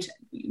men played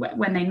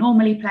when they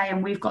normally play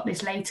and we've got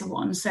this later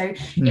one, so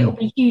it'll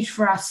be huge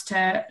for us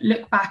to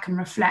look back and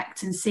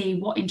reflect and see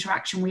what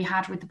interaction we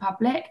had with the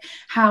public,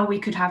 how we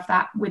could have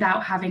that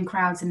without having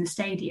crowds in the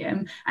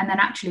stadium, and then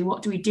actually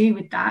what do we do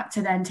with that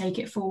to then take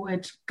it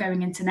forward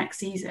going into next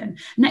season's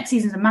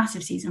a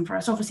massive season for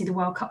us. Obviously the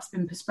World Cup's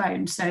been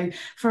postponed, so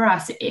for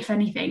us, if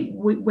anything,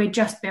 we're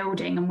just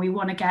building and we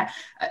want to get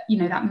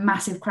that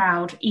massive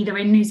crowd either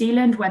in New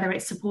Zealand, whether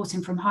it's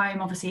supporting from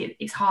home. Obviously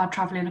it's hard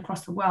traveling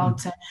across the world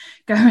to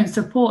go and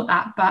support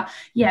that, but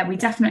yeah, we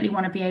definitely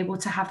want to be able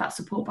to have that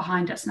support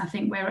behind us, and I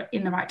think we're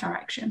in the right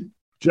direction.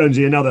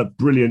 Jonesy, another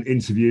brilliant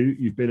interview.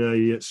 You've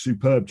been a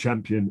superb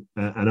champion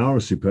and are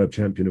a superb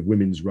champion of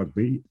women's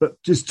rugby,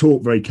 but just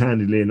talk very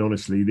candidly and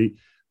honestly,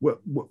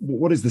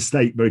 what is the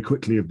state very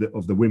quickly of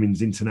the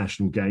women's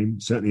international game,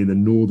 certainly in the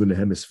Northern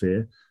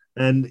Hemisphere,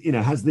 and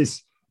has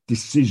this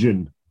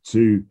decision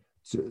to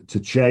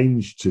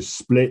change, to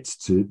split,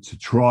 to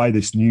try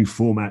this new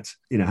format,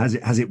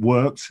 has it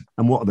worked,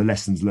 and what are the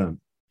lessons learned?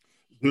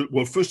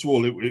 Well, first of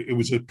all, it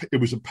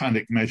was a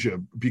panic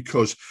measure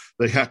because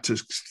they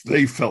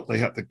felt they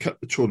had to cut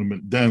the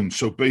tournament down.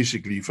 So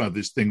basically, you've had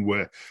this thing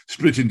where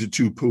split into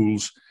two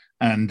pools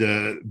and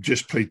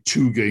just play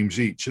 2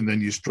 games each, and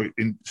then you're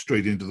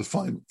straight into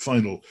the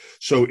final.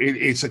 So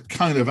it's a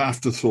kind of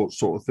afterthought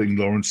sort of thing,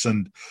 Lawrence,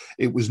 and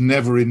it was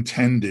never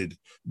intended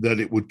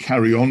that it would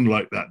carry on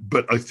like that.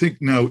 But I think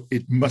now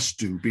it must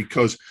do,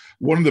 because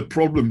one of the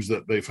problems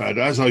that they've had,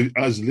 as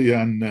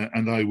Leanne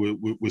and I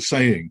were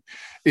saying,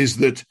 is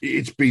that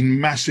it's been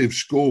massive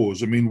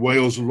scores. I mean,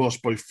 Wales have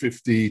lost by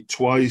 50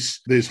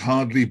 twice. There's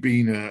hardly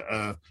been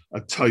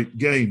a tight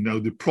game. Now,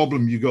 the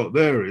problem you got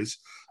there is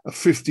a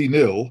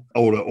 50-0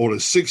 or a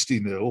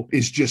 60-0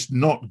 is just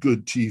not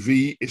good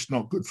TV. It's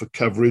not good for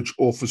coverage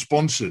or for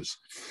sponsors.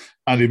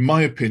 And in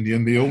my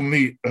opinion, the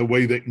only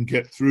way they can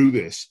get through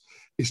this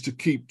is to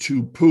keep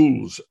 2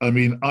 pools. I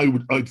mean,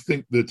 I'd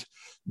think that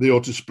they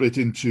ought to split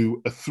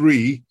into a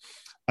 3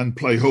 and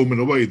play home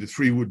and away. The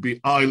 3 would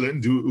be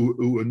Ireland,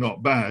 who are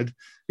not bad,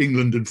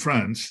 England and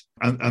France,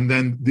 and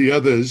then the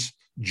others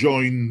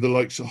join the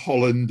likes of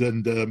Holland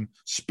and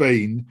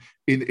Spain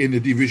in a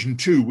Division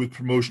 2 with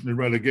promotion and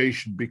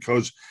relegation,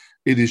 because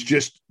it is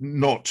just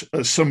not,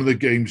 some of the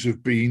games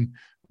have been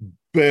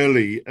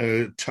barely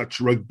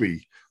touch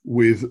rugby,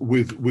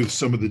 with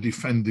some of the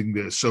defending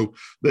there. So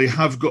they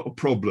have got a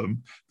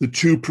problem. The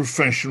two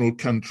professional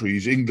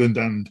countries, England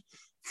and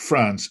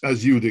France,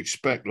 as you would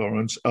expect,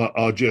 Lawrence,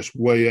 are just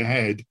way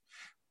ahead.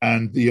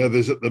 And the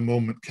others at the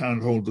moment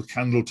can't hold the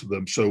candle to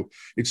them. So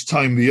it's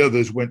time the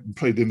others went and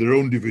played in their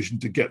own division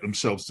to get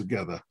themselves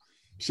together.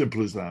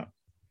 Simple as that.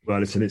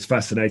 Well, listen, it's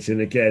fascinating.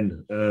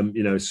 Again,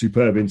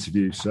 superb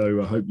interview. So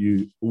I hope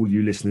all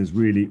you listeners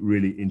really,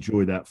 really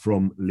enjoy that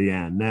from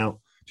Leanne. Now,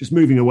 just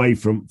moving away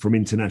from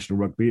international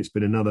rugby, it's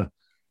been another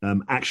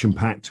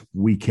action-packed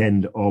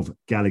weekend of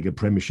Gallagher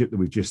Premiership that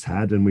we've just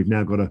had. And we've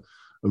now got a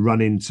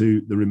run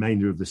into the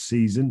remainder of the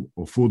season,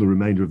 or for the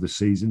remainder of the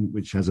season,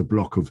 which has a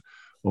block of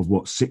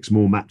 6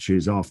 more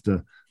matches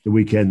after the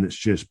weekend that's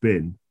just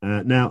been.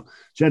 Now,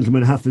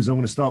 gentlemen, Hathers, I'm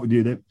going to start with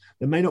you. There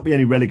may not be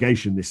any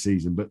relegation this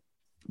season, but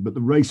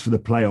the race for the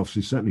playoffs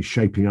is certainly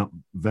shaping up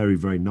very,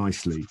 very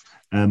nicely.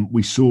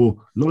 We saw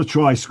a lot of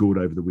tries scored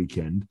over the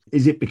weekend.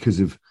 Is it because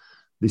of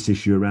this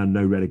issue around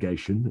no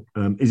relegation?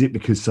 Is it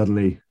because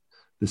suddenly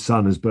the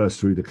sun has burst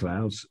through the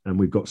clouds and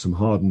we've got some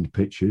hardened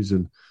pitches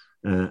and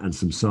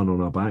some sun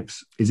on our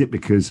backs? Is it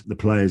because the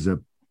players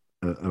are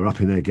up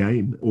in their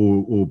game,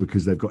 or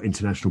because they've got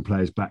international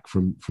players back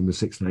from the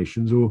Six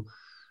Nations, or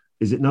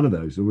is it none of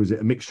those, or is it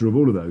a mixture of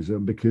all of those?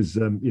 Because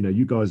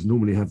you guys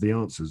normally have the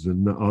answers,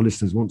 and our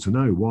listeners want to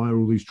know, why are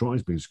all these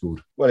tries being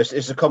scored? Well,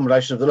 it's a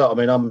combination of the lot. I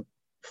mean, I'm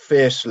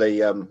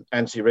fiercely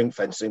anti-ring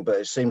fencing, but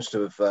it seems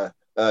to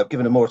have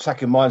given a more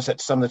attacking mindset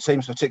to some of the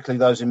teams, particularly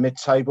those in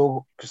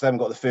mid-table, because they haven't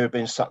got the fear of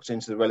being sucked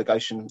into the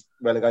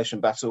relegation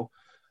battle.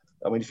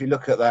 I mean, if you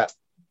look at that,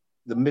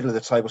 the middle of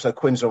the table, so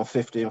Quins are on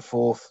 50 and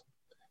 4th.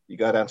 You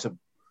go down to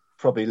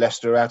probably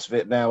Leicester out of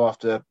it now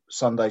after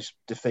Sunday's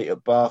defeat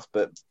at Bath,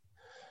 but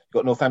you've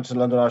got Northampton,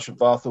 London Irish and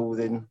Bath all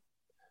within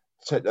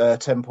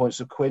 10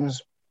 points of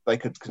Quins. They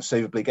could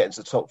conceivably get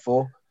into the top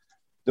 4.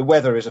 The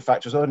weather is a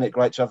factor as well, isn't it?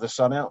 Great to have the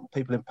sun out.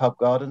 People in pub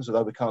gardens,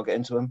 although we can't get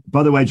into them.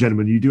 By the way,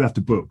 gentlemen, you do have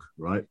to book,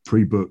 right?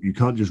 Pre-book. You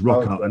can't just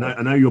rock up.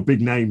 I know you're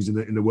big names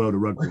in the world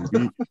of rugby.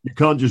 You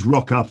can't just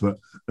rock up at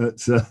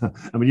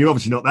you're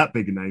obviously not that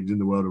big a names in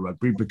the world of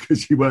rugby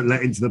because you weren't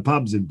let into the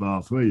pubs in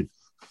Bath, were you?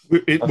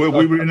 We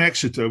were in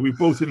Exeter. We were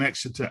both in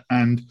Exeter,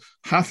 and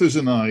Hathers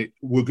and I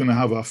were going to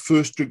have our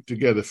first drink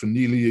together for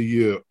nearly a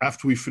year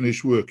after we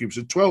finished work. It was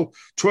a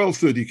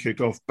 12:30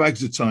 kickoff,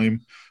 bags of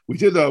time. We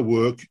did our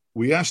work.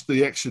 We asked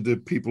the Exeter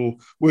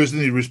people, where's the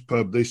nearest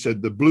pub? They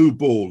said the Blue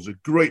Balls, a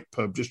great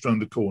pub just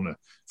round the corner,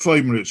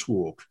 5 minutes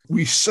walk.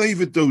 We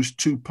savoured those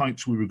 2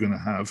 pints we were going to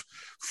have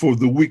for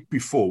the week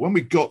before. When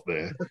we got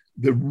there,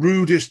 the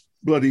rudest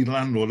bloody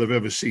landlord I've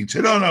ever seen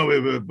said, "Oh no,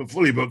 we're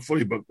fully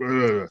booked."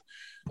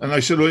 And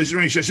I said, "Oh, is there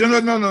any?" She said,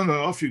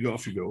 No, off you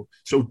go.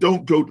 So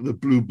don't go to the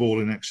Blue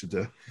Ball in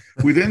Exeter.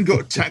 We then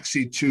got a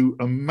taxi to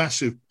a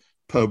massive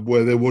pub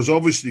where there was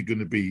obviously going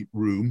to be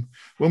room.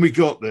 When we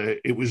got there,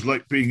 it was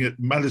like being at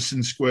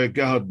Madison Square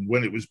Garden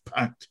when it was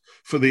packed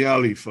for the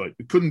alley fight.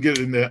 We couldn't get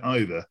in there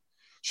either.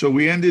 So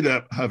we ended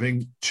up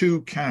having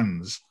 2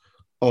 cans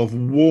of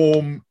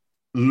warm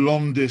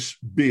Londis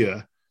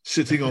beer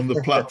sitting on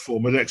the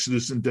platform at Exeter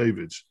St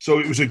David's. So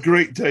it was a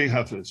great day,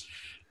 Hathers.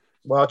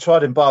 Well, I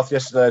tried in Bath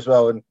yesterday as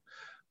well, and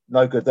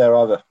no good there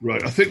either.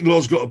 Right, I think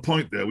Law's got a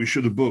point there. We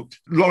should have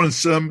booked.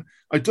 Lawrence,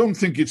 I don't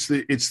think it's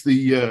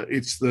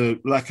the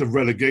lack of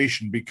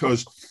relegation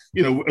because,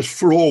 as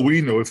for all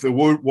we know, if there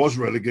was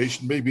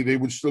relegation, maybe they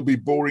would still be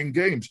boring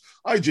games.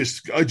 I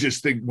just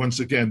think once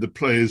again the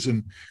players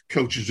and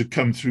coaches have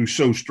come through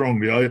so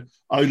strongly.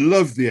 I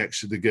love the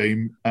Exeter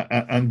game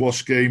and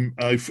Wasps game.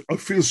 I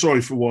feel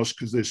sorry for Wasps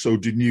because they're so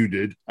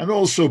denuded, and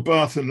also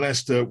Bath and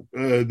Leicester.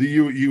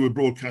 You were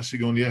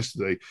broadcasting on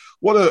yesterday.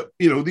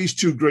 These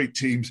 2 great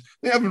teams.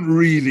 They haven't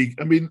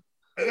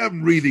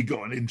really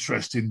got an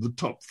interest in the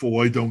top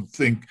 4, I don't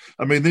think.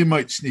 I mean, they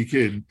might sneak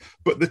in,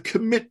 but the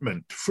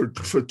commitment for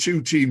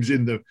 2 teams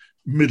in the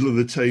middle of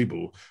the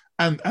table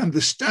and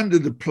the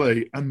standard of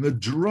play and the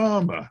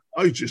drama,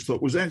 I just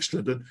thought was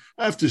excellent. And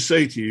I have to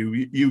say to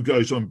you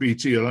guys on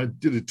BT, and I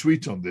did a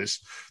tweet on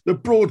this, the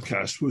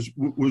broadcast was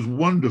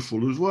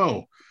wonderful as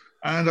well.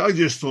 And I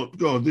just thought,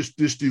 God, this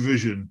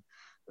division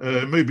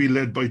may be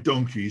led by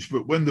donkeys,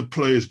 but when the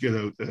players get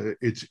out there,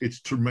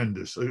 it's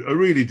tremendous. I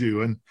really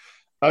do. And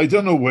I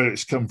don't know where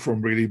it's come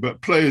from, really,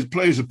 but players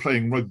are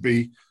playing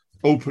rugby,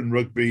 open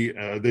rugby.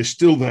 There's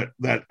still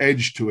that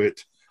edge to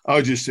it.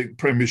 I just think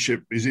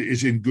Premiership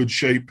is in good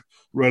shape,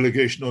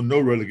 relegation or no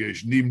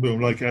relegation. Even though,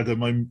 like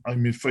Adam,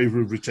 I'm in favour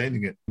of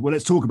retaining it. Well,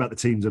 let's talk about the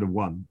teams that have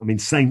won. I mean,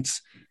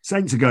 Saints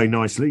are going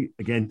nicely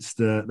against.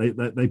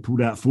 They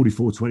pulled out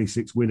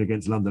 44-26 win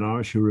against London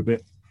Irish, who are a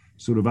bit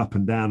sort of up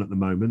and down at the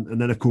moment.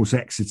 And then, of course,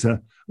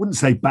 Exeter, wouldn't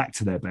say back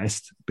to their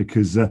best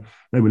because they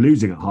were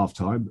losing at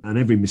half-time, and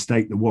every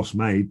mistake the Wasps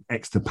made,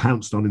 Exeter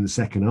pounced on in the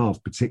second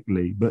half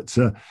particularly. But,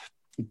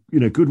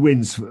 good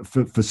wins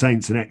for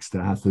Saints and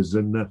Exeter, Hathers.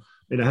 And,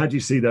 how do you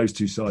see those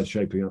 2 sides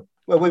shaping up?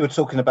 Well, we were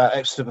talking about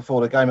Exeter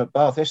before the game at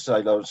Bath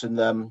yesterday, Lawrence, and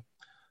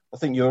I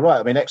think you were right.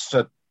 I mean,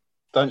 Exeter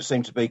don't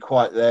seem to be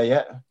quite there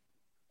yet.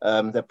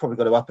 They've probably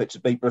got to up it to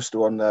beat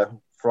Bristol on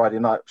Friday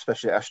night,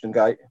 especially at Ashton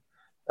Gate.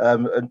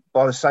 And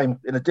by the same,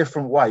 in a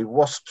different way,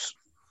 Wasps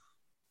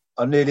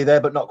are nearly there,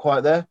 but not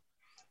quite there.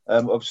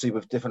 Obviously,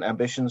 with different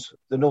ambitions.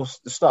 The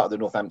start of the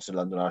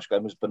Northampton-London Irish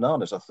game was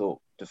bananas. I thought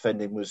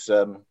defending was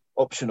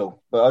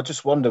optional. But I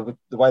just wonder, with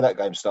the way that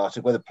game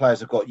started, whether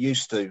players have got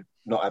used to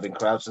not having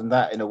crowds, and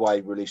that, in a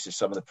way, releases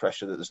some of the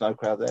pressure that there's no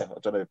crowd there. I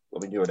don't know. I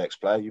mean, you're an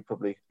ex-player. You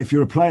probably... If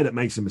you're a player that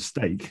makes a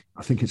mistake,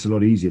 I think it's a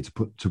lot easier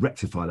to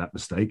rectify that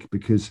mistake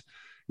because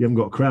you haven't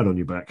got a crowd on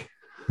your back.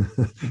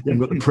 You haven't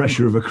got the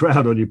pressure of a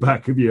crowd on your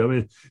back, have you? I mean,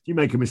 if you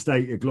make a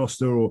mistake at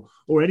Gloucester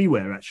or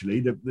anywhere,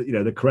 actually,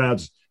 the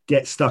crowds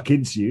get stuck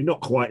into you,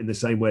 not quite in the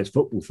same way as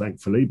football,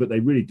 thankfully, but they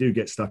really do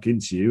get stuck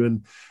into you.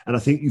 And I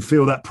think you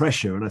feel that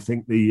pressure. And I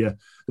think the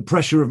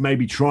pressure of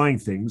maybe trying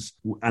things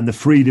and the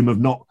freedom of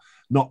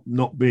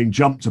not being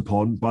jumped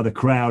upon by the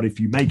crowd if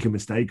you make a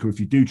mistake or if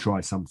you do try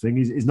something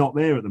is not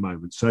there at the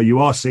moment. So you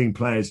are seeing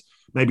players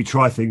maybe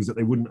try things that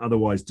they wouldn't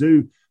otherwise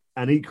do.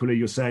 And equally,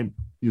 you're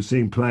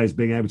seeing players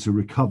being able to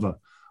recover,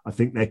 I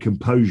think, their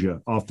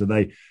composure after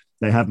they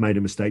have made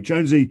a mistake.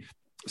 Jonesy,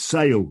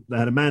 Sale, they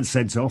had a man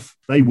sent off.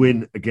 They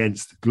win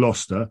against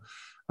Gloucester.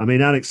 I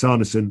mean, Alex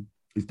Sanderson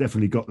has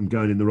definitely got them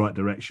going in the right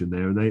direction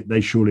there, and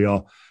they surely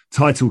are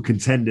title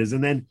contenders.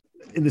 And then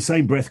in the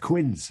same breath,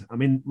 Quins. I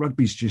mean,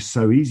 rugby's just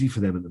so easy for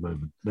them at the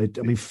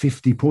moment.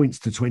 50 points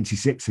to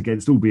 26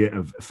 against, albeit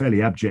a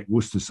fairly abject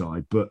Worcester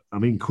side. But I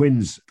mean,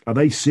 Quins, are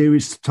they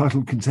serious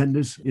title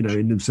contenders?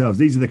 In themselves,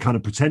 these are the kind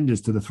of pretenders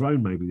to the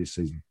throne maybe this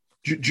season.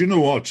 Do you know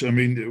what? I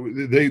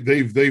mean,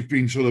 they've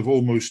been sort of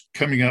almost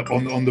coming up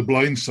on the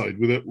blind side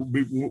with it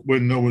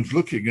when no one's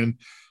looking, and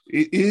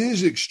it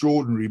is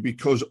extraordinary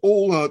because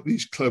all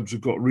these clubs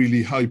have got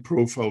really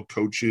high-profile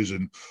coaches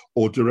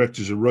or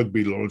directors of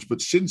rugby, Lawrence.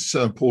 But since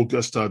Paul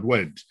Gustard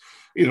went,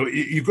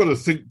 you've got to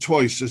think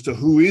twice as to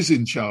who is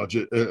in charge,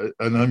 and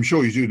I'm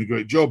sure he's doing a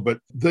great job.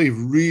 But they've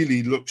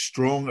really looked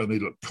strong and they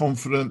look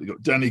confident. They've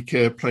got Danny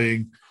Kerr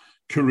playing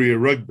career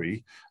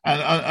rugby,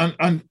 and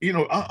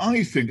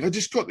I think I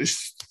just got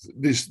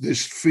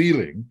this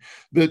feeling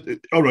that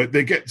all right,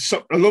 they get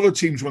a lot of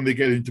teams when they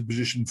get into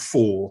position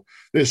 4,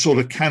 they're sort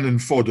of cannon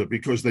fodder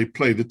because they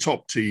play the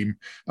top team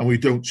and we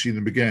don't see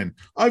them again.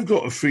 I've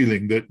got a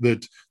feeling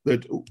that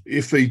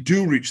if they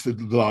do reach the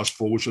last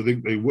 4, which I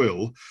think they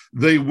will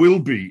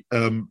be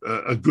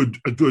a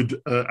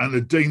good and a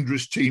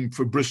dangerous team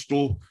for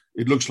Bristol.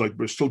 It looks like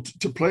Bristol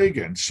to play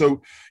against.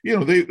 So,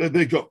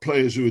 they got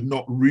players who are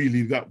not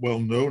really that well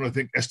known. I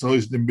think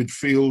Esterhuizen in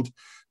midfield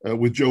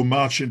with Joe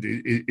Marchant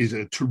is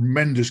a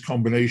tremendous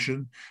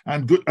combination,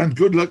 and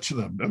good luck to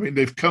them. I mean,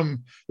 they've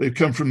come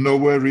from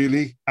nowhere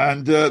really,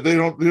 and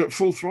they're at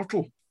full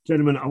throttle.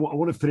 Gentlemen, I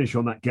want to finish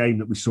on that game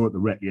that we saw at the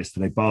Rec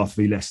yesterday, Bath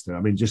v Leicester.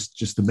 I mean,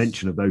 just the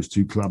mention of those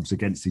two clubs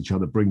against each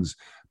other brings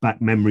back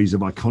memories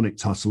of iconic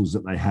tussles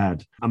that they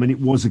had. I mean, it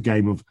was a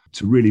game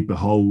to really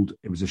behold.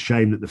 It was a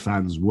shame that the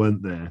fans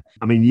weren't there.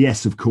 I mean,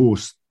 yes, of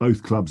course,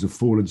 both clubs have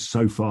fallen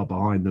so far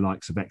behind the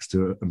likes of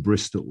Exeter and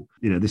Bristol.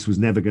 This was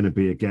never going to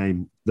be a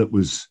game that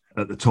was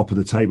at the top of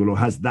the table or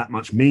has that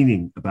much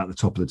meaning about the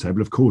top of the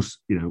table. Of course,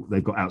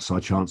 they've got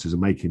outside chances of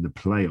making the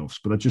playoffs,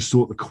 but I just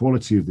thought the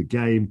quality of the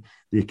game,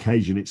 the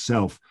occasion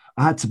itself,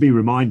 I had to be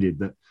reminded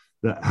that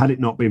had it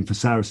not been for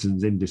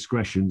Saracens'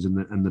 indiscretions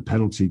and the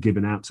penalty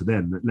given out to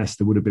them, that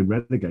Leicester would have been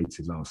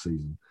relegated last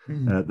season.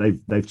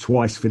 They've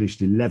twice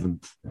finished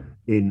 11th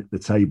in the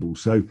table.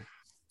 So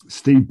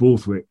Steve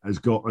Borthwick has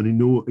got an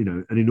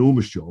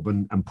enormous job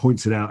and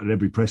points it out at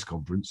every press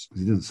conference.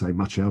 He doesn't say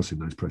much else in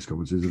those press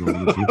conferences,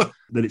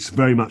 that it's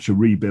very much a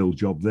rebuild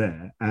job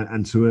there.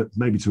 And to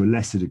a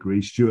lesser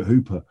degree, Stuart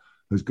Hooper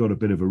has got a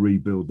bit of a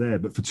rebuild there.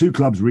 But for two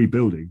clubs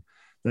rebuilding,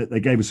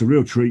 they gave us a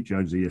real treat,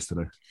 Jonesy,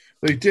 yesterday.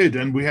 They did,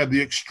 and we had the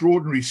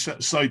extraordinary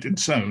sight and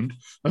sound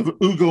of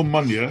Ugo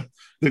Munya,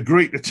 the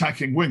great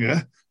attacking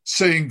winger,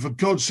 saying, for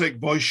God's sake,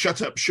 boys,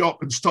 shut up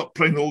shop and stop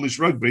playing all this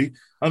rugby.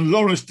 And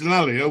Lawrence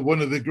Delalio,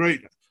 one of the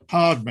great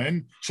hard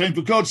men, saying,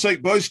 for God's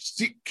sake,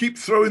 boys, keep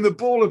throwing the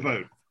ball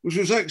about, which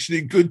was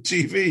actually good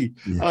TV.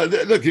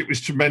 Yeah. Look, it was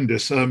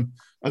tremendous. I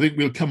think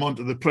we'll come on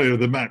to the player of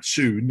the match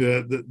soon,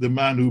 the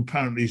man who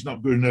apparently is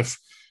not good enough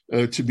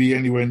to be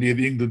anywhere near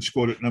the England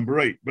squad at number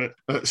 8. But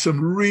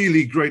some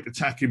really great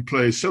attacking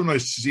players. So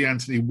nice to see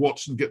Anthony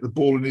Watson get the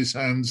ball in his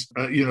hands.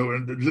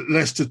 And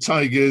Leicester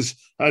Tigers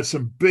had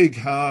some big,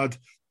 hard,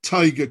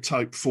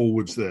 Tiger-type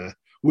forwards there,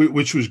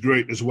 which was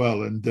great as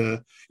well. And,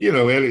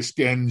 Ellis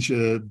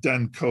Genge,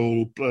 Dan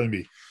Cole,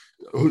 blimey,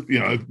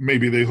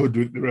 maybe they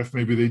hoodwinked the ref,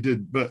 maybe they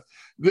didn't. But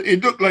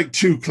it looked like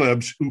two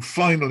clubs who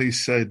finally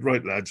said,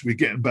 right, lads, we're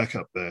getting back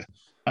up there.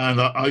 And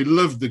I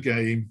loved the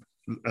game.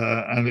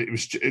 And it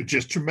was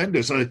just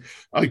tremendous.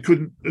 I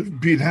couldn't have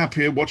been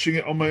happier watching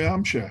it on my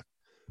armchair.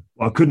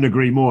 Well, I couldn't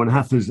agree more.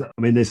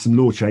 And there's some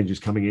law changes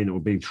coming in or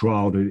being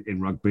trialled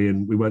in rugby,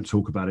 and we won't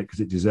talk about it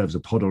because it deserves a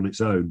pod on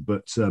its own.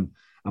 But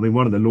I mean,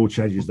 one of the law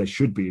changes they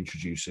should be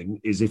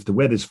introducing is if the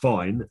weather's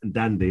fine and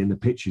dandy and the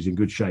pitch is in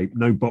good shape,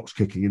 no box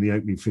kicking in the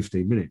opening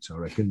 15 minutes, I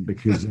reckon,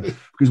 because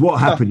what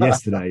happened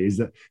yesterday is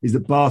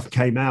that Bath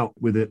came out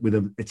with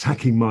an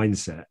attacking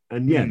mindset,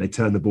 and they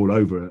turned the ball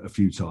over a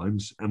few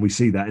times, and we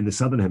see that in the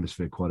Southern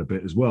Hemisphere quite a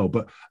bit as well.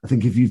 But I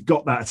think if you've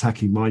got that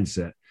attacking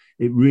mindset,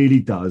 it really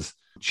does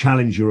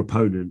challenge your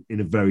opponent in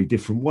a very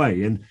different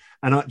way. And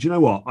do you know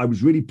what? I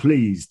was really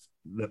pleased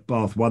that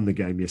Bath won the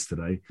game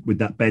yesterday with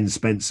that Ben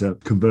Spencer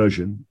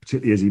conversion,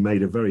 particularly as he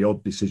made a very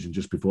odd decision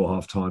just before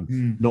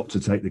half-time not to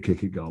take the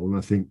kick at goal. And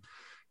I think,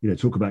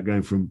 talk about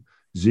going from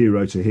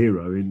zero to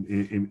hero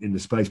in the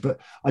space. But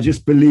I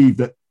just believe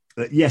that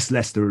yes,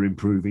 Leicester are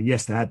improving.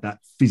 Yes, they had that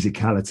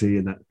physicality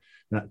and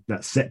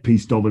that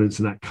set-piece dominance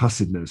and that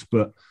cussedness.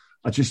 But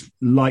I just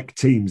like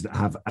teams that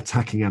have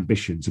attacking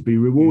ambition to be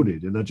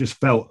rewarded. And I just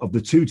felt of the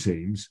two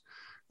teams,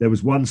 there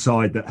was one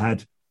side that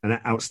had an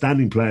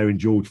outstanding player in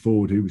George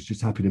Ford, who was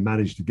just happy to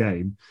manage the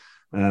game,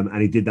 and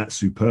he did that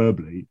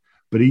superbly.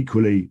 But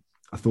equally,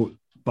 I thought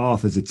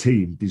Bath as a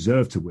team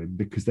deserved to win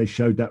because they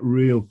showed that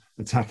real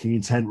attacking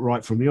intent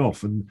right from the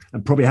off, and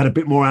probably had a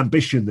bit more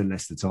ambition than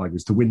Leicester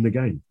Tigers to win the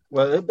game.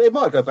 Well, it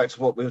might go back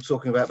to what we were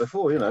talking about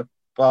before,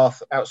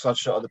 Bath outside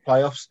shot of the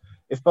playoffs.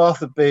 If Bath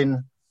had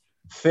been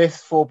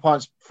fifth, 4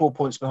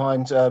 points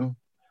behind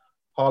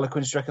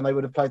Harlequins, do you reckon they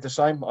would have played the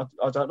same?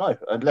 I don't know.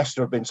 And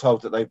Leicester have been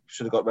told that they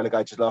should have got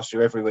relegated last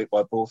year every week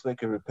by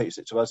Borthwick, who repeats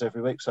it to us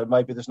every week. So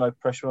maybe there's no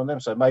pressure on them.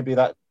 So maybe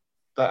that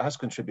has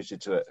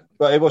contributed to it.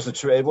 But it was a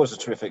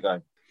terrific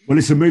game. Well,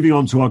 listen, moving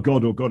on to our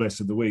God or Goddess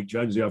of the Week,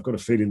 Jonesy, I've got a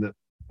feeling that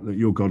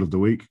your God of the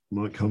Week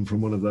might come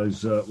from one of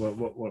those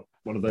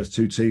one of those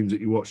two teams that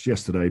you watched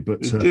yesterday. But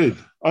it did.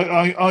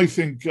 I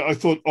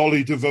thought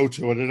Ollie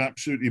Devoto had an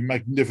absolutely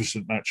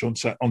magnificent match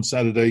on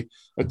Saturday.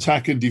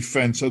 Attack and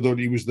defence. I thought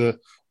he was the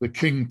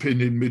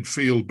kingpin in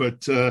midfield.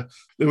 But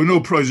there were no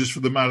prizes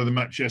for the man of the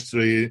match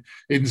yesterday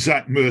in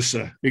Zach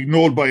Mercer,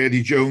 ignored by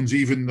Eddie Jones,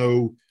 even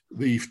though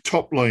the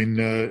top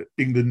line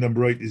England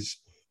number 8 is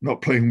not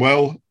playing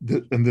well,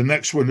 and the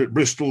next one at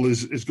Bristol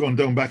has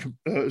gone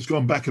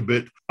back a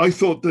bit. I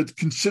thought that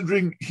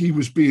considering he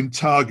was being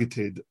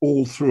targeted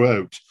all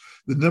throughout,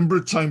 the number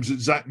of times that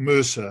Zach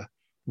Mercer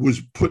was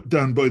put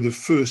down by the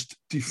first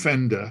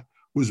defender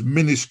was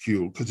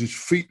minuscule because his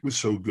feet were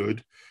so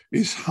good,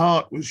 his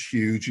heart was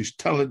huge, his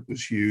talent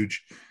was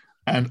huge,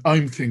 and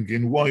I'm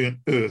thinking, why on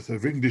earth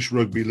have English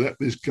rugby let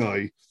this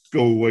guy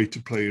go away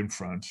to play in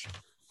France?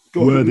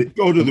 God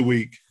of the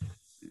week.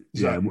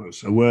 A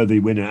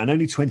worthy winner, and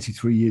only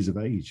 23 years of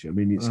age. I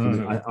mean,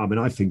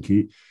 I think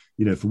he,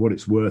 for what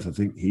it's worth, I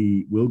think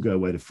he will go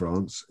away to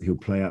France. He'll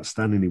play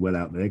outstandingly well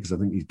out there because I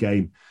think his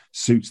game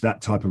suits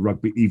that type of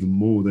rugby even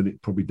more than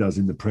it probably does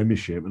in the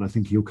Premiership. And I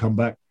think he'll come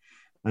back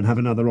and have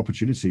another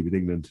opportunity with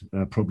England,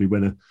 probably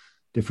when a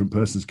different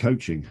person's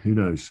coaching. Who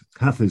knows?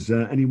 Hathers,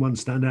 anyone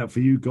stand out for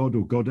you, God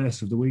or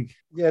Goddess of the Week?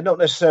 Yeah, not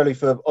necessarily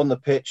for on the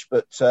pitch,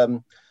 but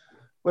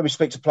when we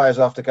speak to players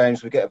after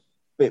games, we get a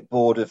bit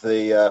bored of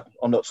the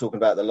I'm not talking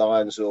about the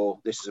Lions or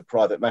this is a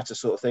private matter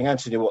sort of thing.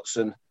 Anthony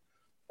Watson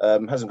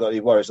hasn't got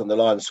any worries on the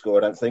Lions score,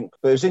 I don't think.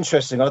 But it was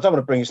interesting. I don't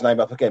want to bring his name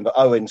up again, but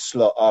Owen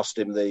Slot asked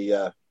him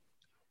the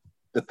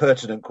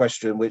pertinent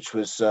question, which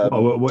was... he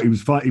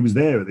was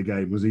there at the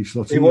game, was he,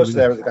 Slotty? He was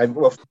there at the game.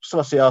 Well,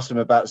 Slotty asked him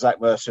about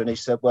Zach Mercer, and he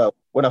said, well,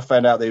 when I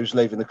found out that he was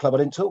leaving the club, I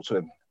didn't talk to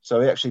him.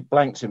 So he actually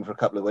blanked him for a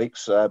couple of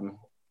weeks.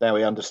 Now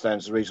he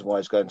understands the reason why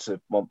he's going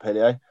to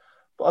Montpellier.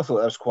 But I thought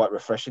that was quite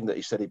refreshing that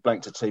he said he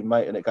blanked a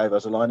teammate and it gave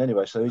us a line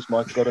anyway. So he's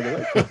my God of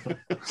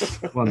the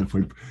Week.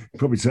 Wonderful.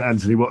 Probably took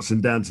Anthony Watson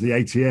down to the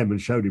ATM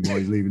and showed him why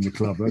he's leaving the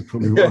club. That's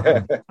probably what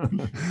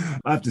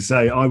I have to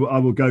say. I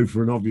will go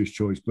for an obvious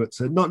choice, but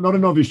not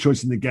an obvious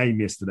choice in the game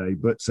yesterday.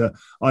 But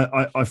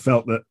I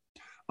felt that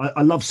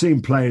I love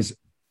seeing players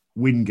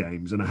win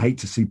games, and I hate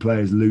to see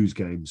players lose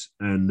games.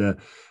 And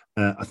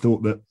I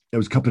thought that there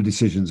was a couple of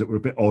decisions that were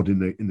a bit odd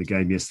in the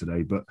game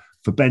yesterday. But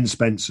for Ben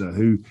Spencer,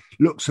 who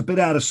looks a bit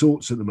out of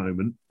sorts at the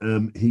moment,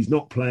 he's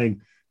not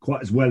playing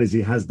quite as well as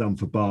he has done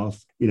for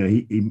Bath.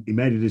 He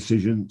made a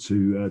decision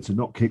to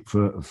not kick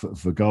for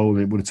goal,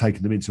 and it would have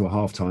taken them into a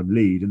half-time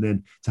lead. And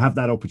then to have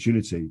that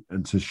opportunity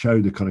and to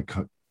show the kind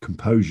of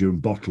composure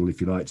and bottle,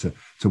 if you like, to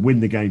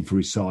win the game for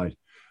his side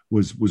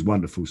was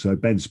wonderful. So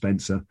Ben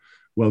Spencer,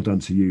 well done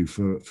to you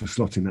for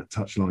slotting that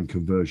touchline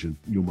conversion.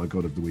 You're my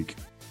God of the Week.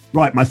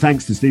 Right, my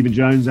thanks to Stephen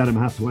Jones, Adam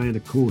Hathaway, and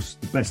of course,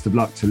 the best of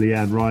luck to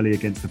Leanne Riley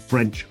against the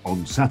French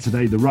on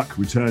Saturday. The Ruck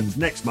returns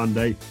next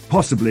Monday,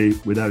 possibly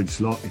with Owen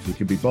Slot, if we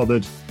can be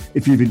bothered.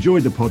 If you've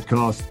enjoyed the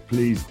podcast,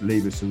 please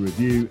leave us a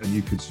review, and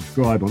you can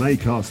subscribe on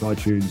Acast,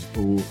 iTunes,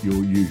 or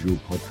your usual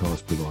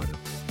podcast provider.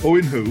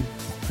 Owen who?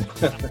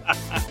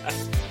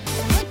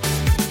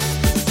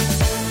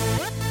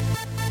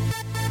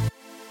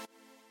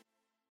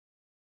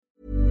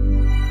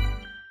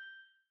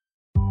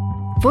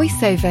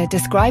 VoiceOver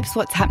describes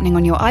what's happening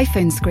on your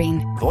iPhone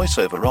screen.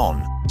 VoiceOver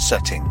on,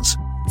 settings.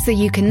 So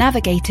you can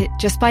navigate it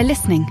just by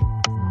listening.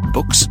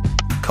 Books,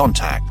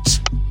 contacts,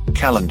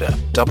 calendar,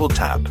 double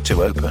tap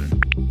to open.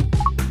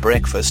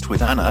 Breakfast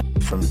with Anna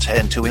from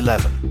 10 to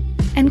 11.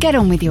 and get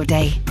on with your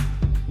day.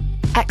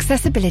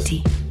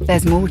 Accessibility.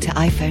 There's more to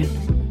iPhone.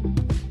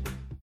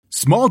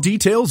 Small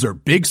details are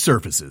big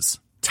surfaces.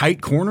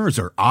 Tight corners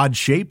are odd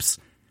shapes.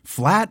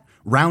 Flat,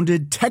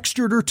 rounded,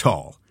 textured, or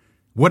tall.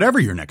 Whatever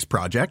your next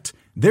project,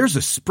 there's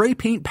a spray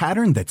paint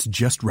pattern that's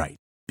just right.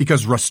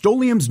 Because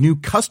Rust-Oleum's new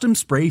Custom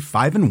Spray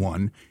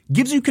 5-in-1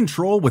 gives you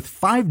control with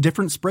 5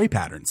 different spray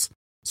patterns.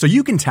 So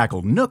you can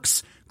tackle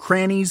nooks,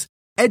 crannies,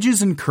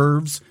 edges, and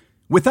curves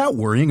without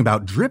worrying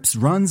about drips,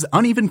 runs,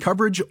 uneven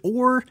coverage,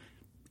 or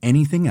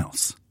anything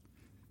else.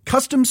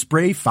 Custom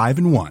Spray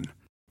 5-in-1.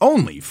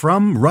 Only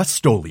from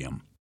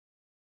Rust-Oleum.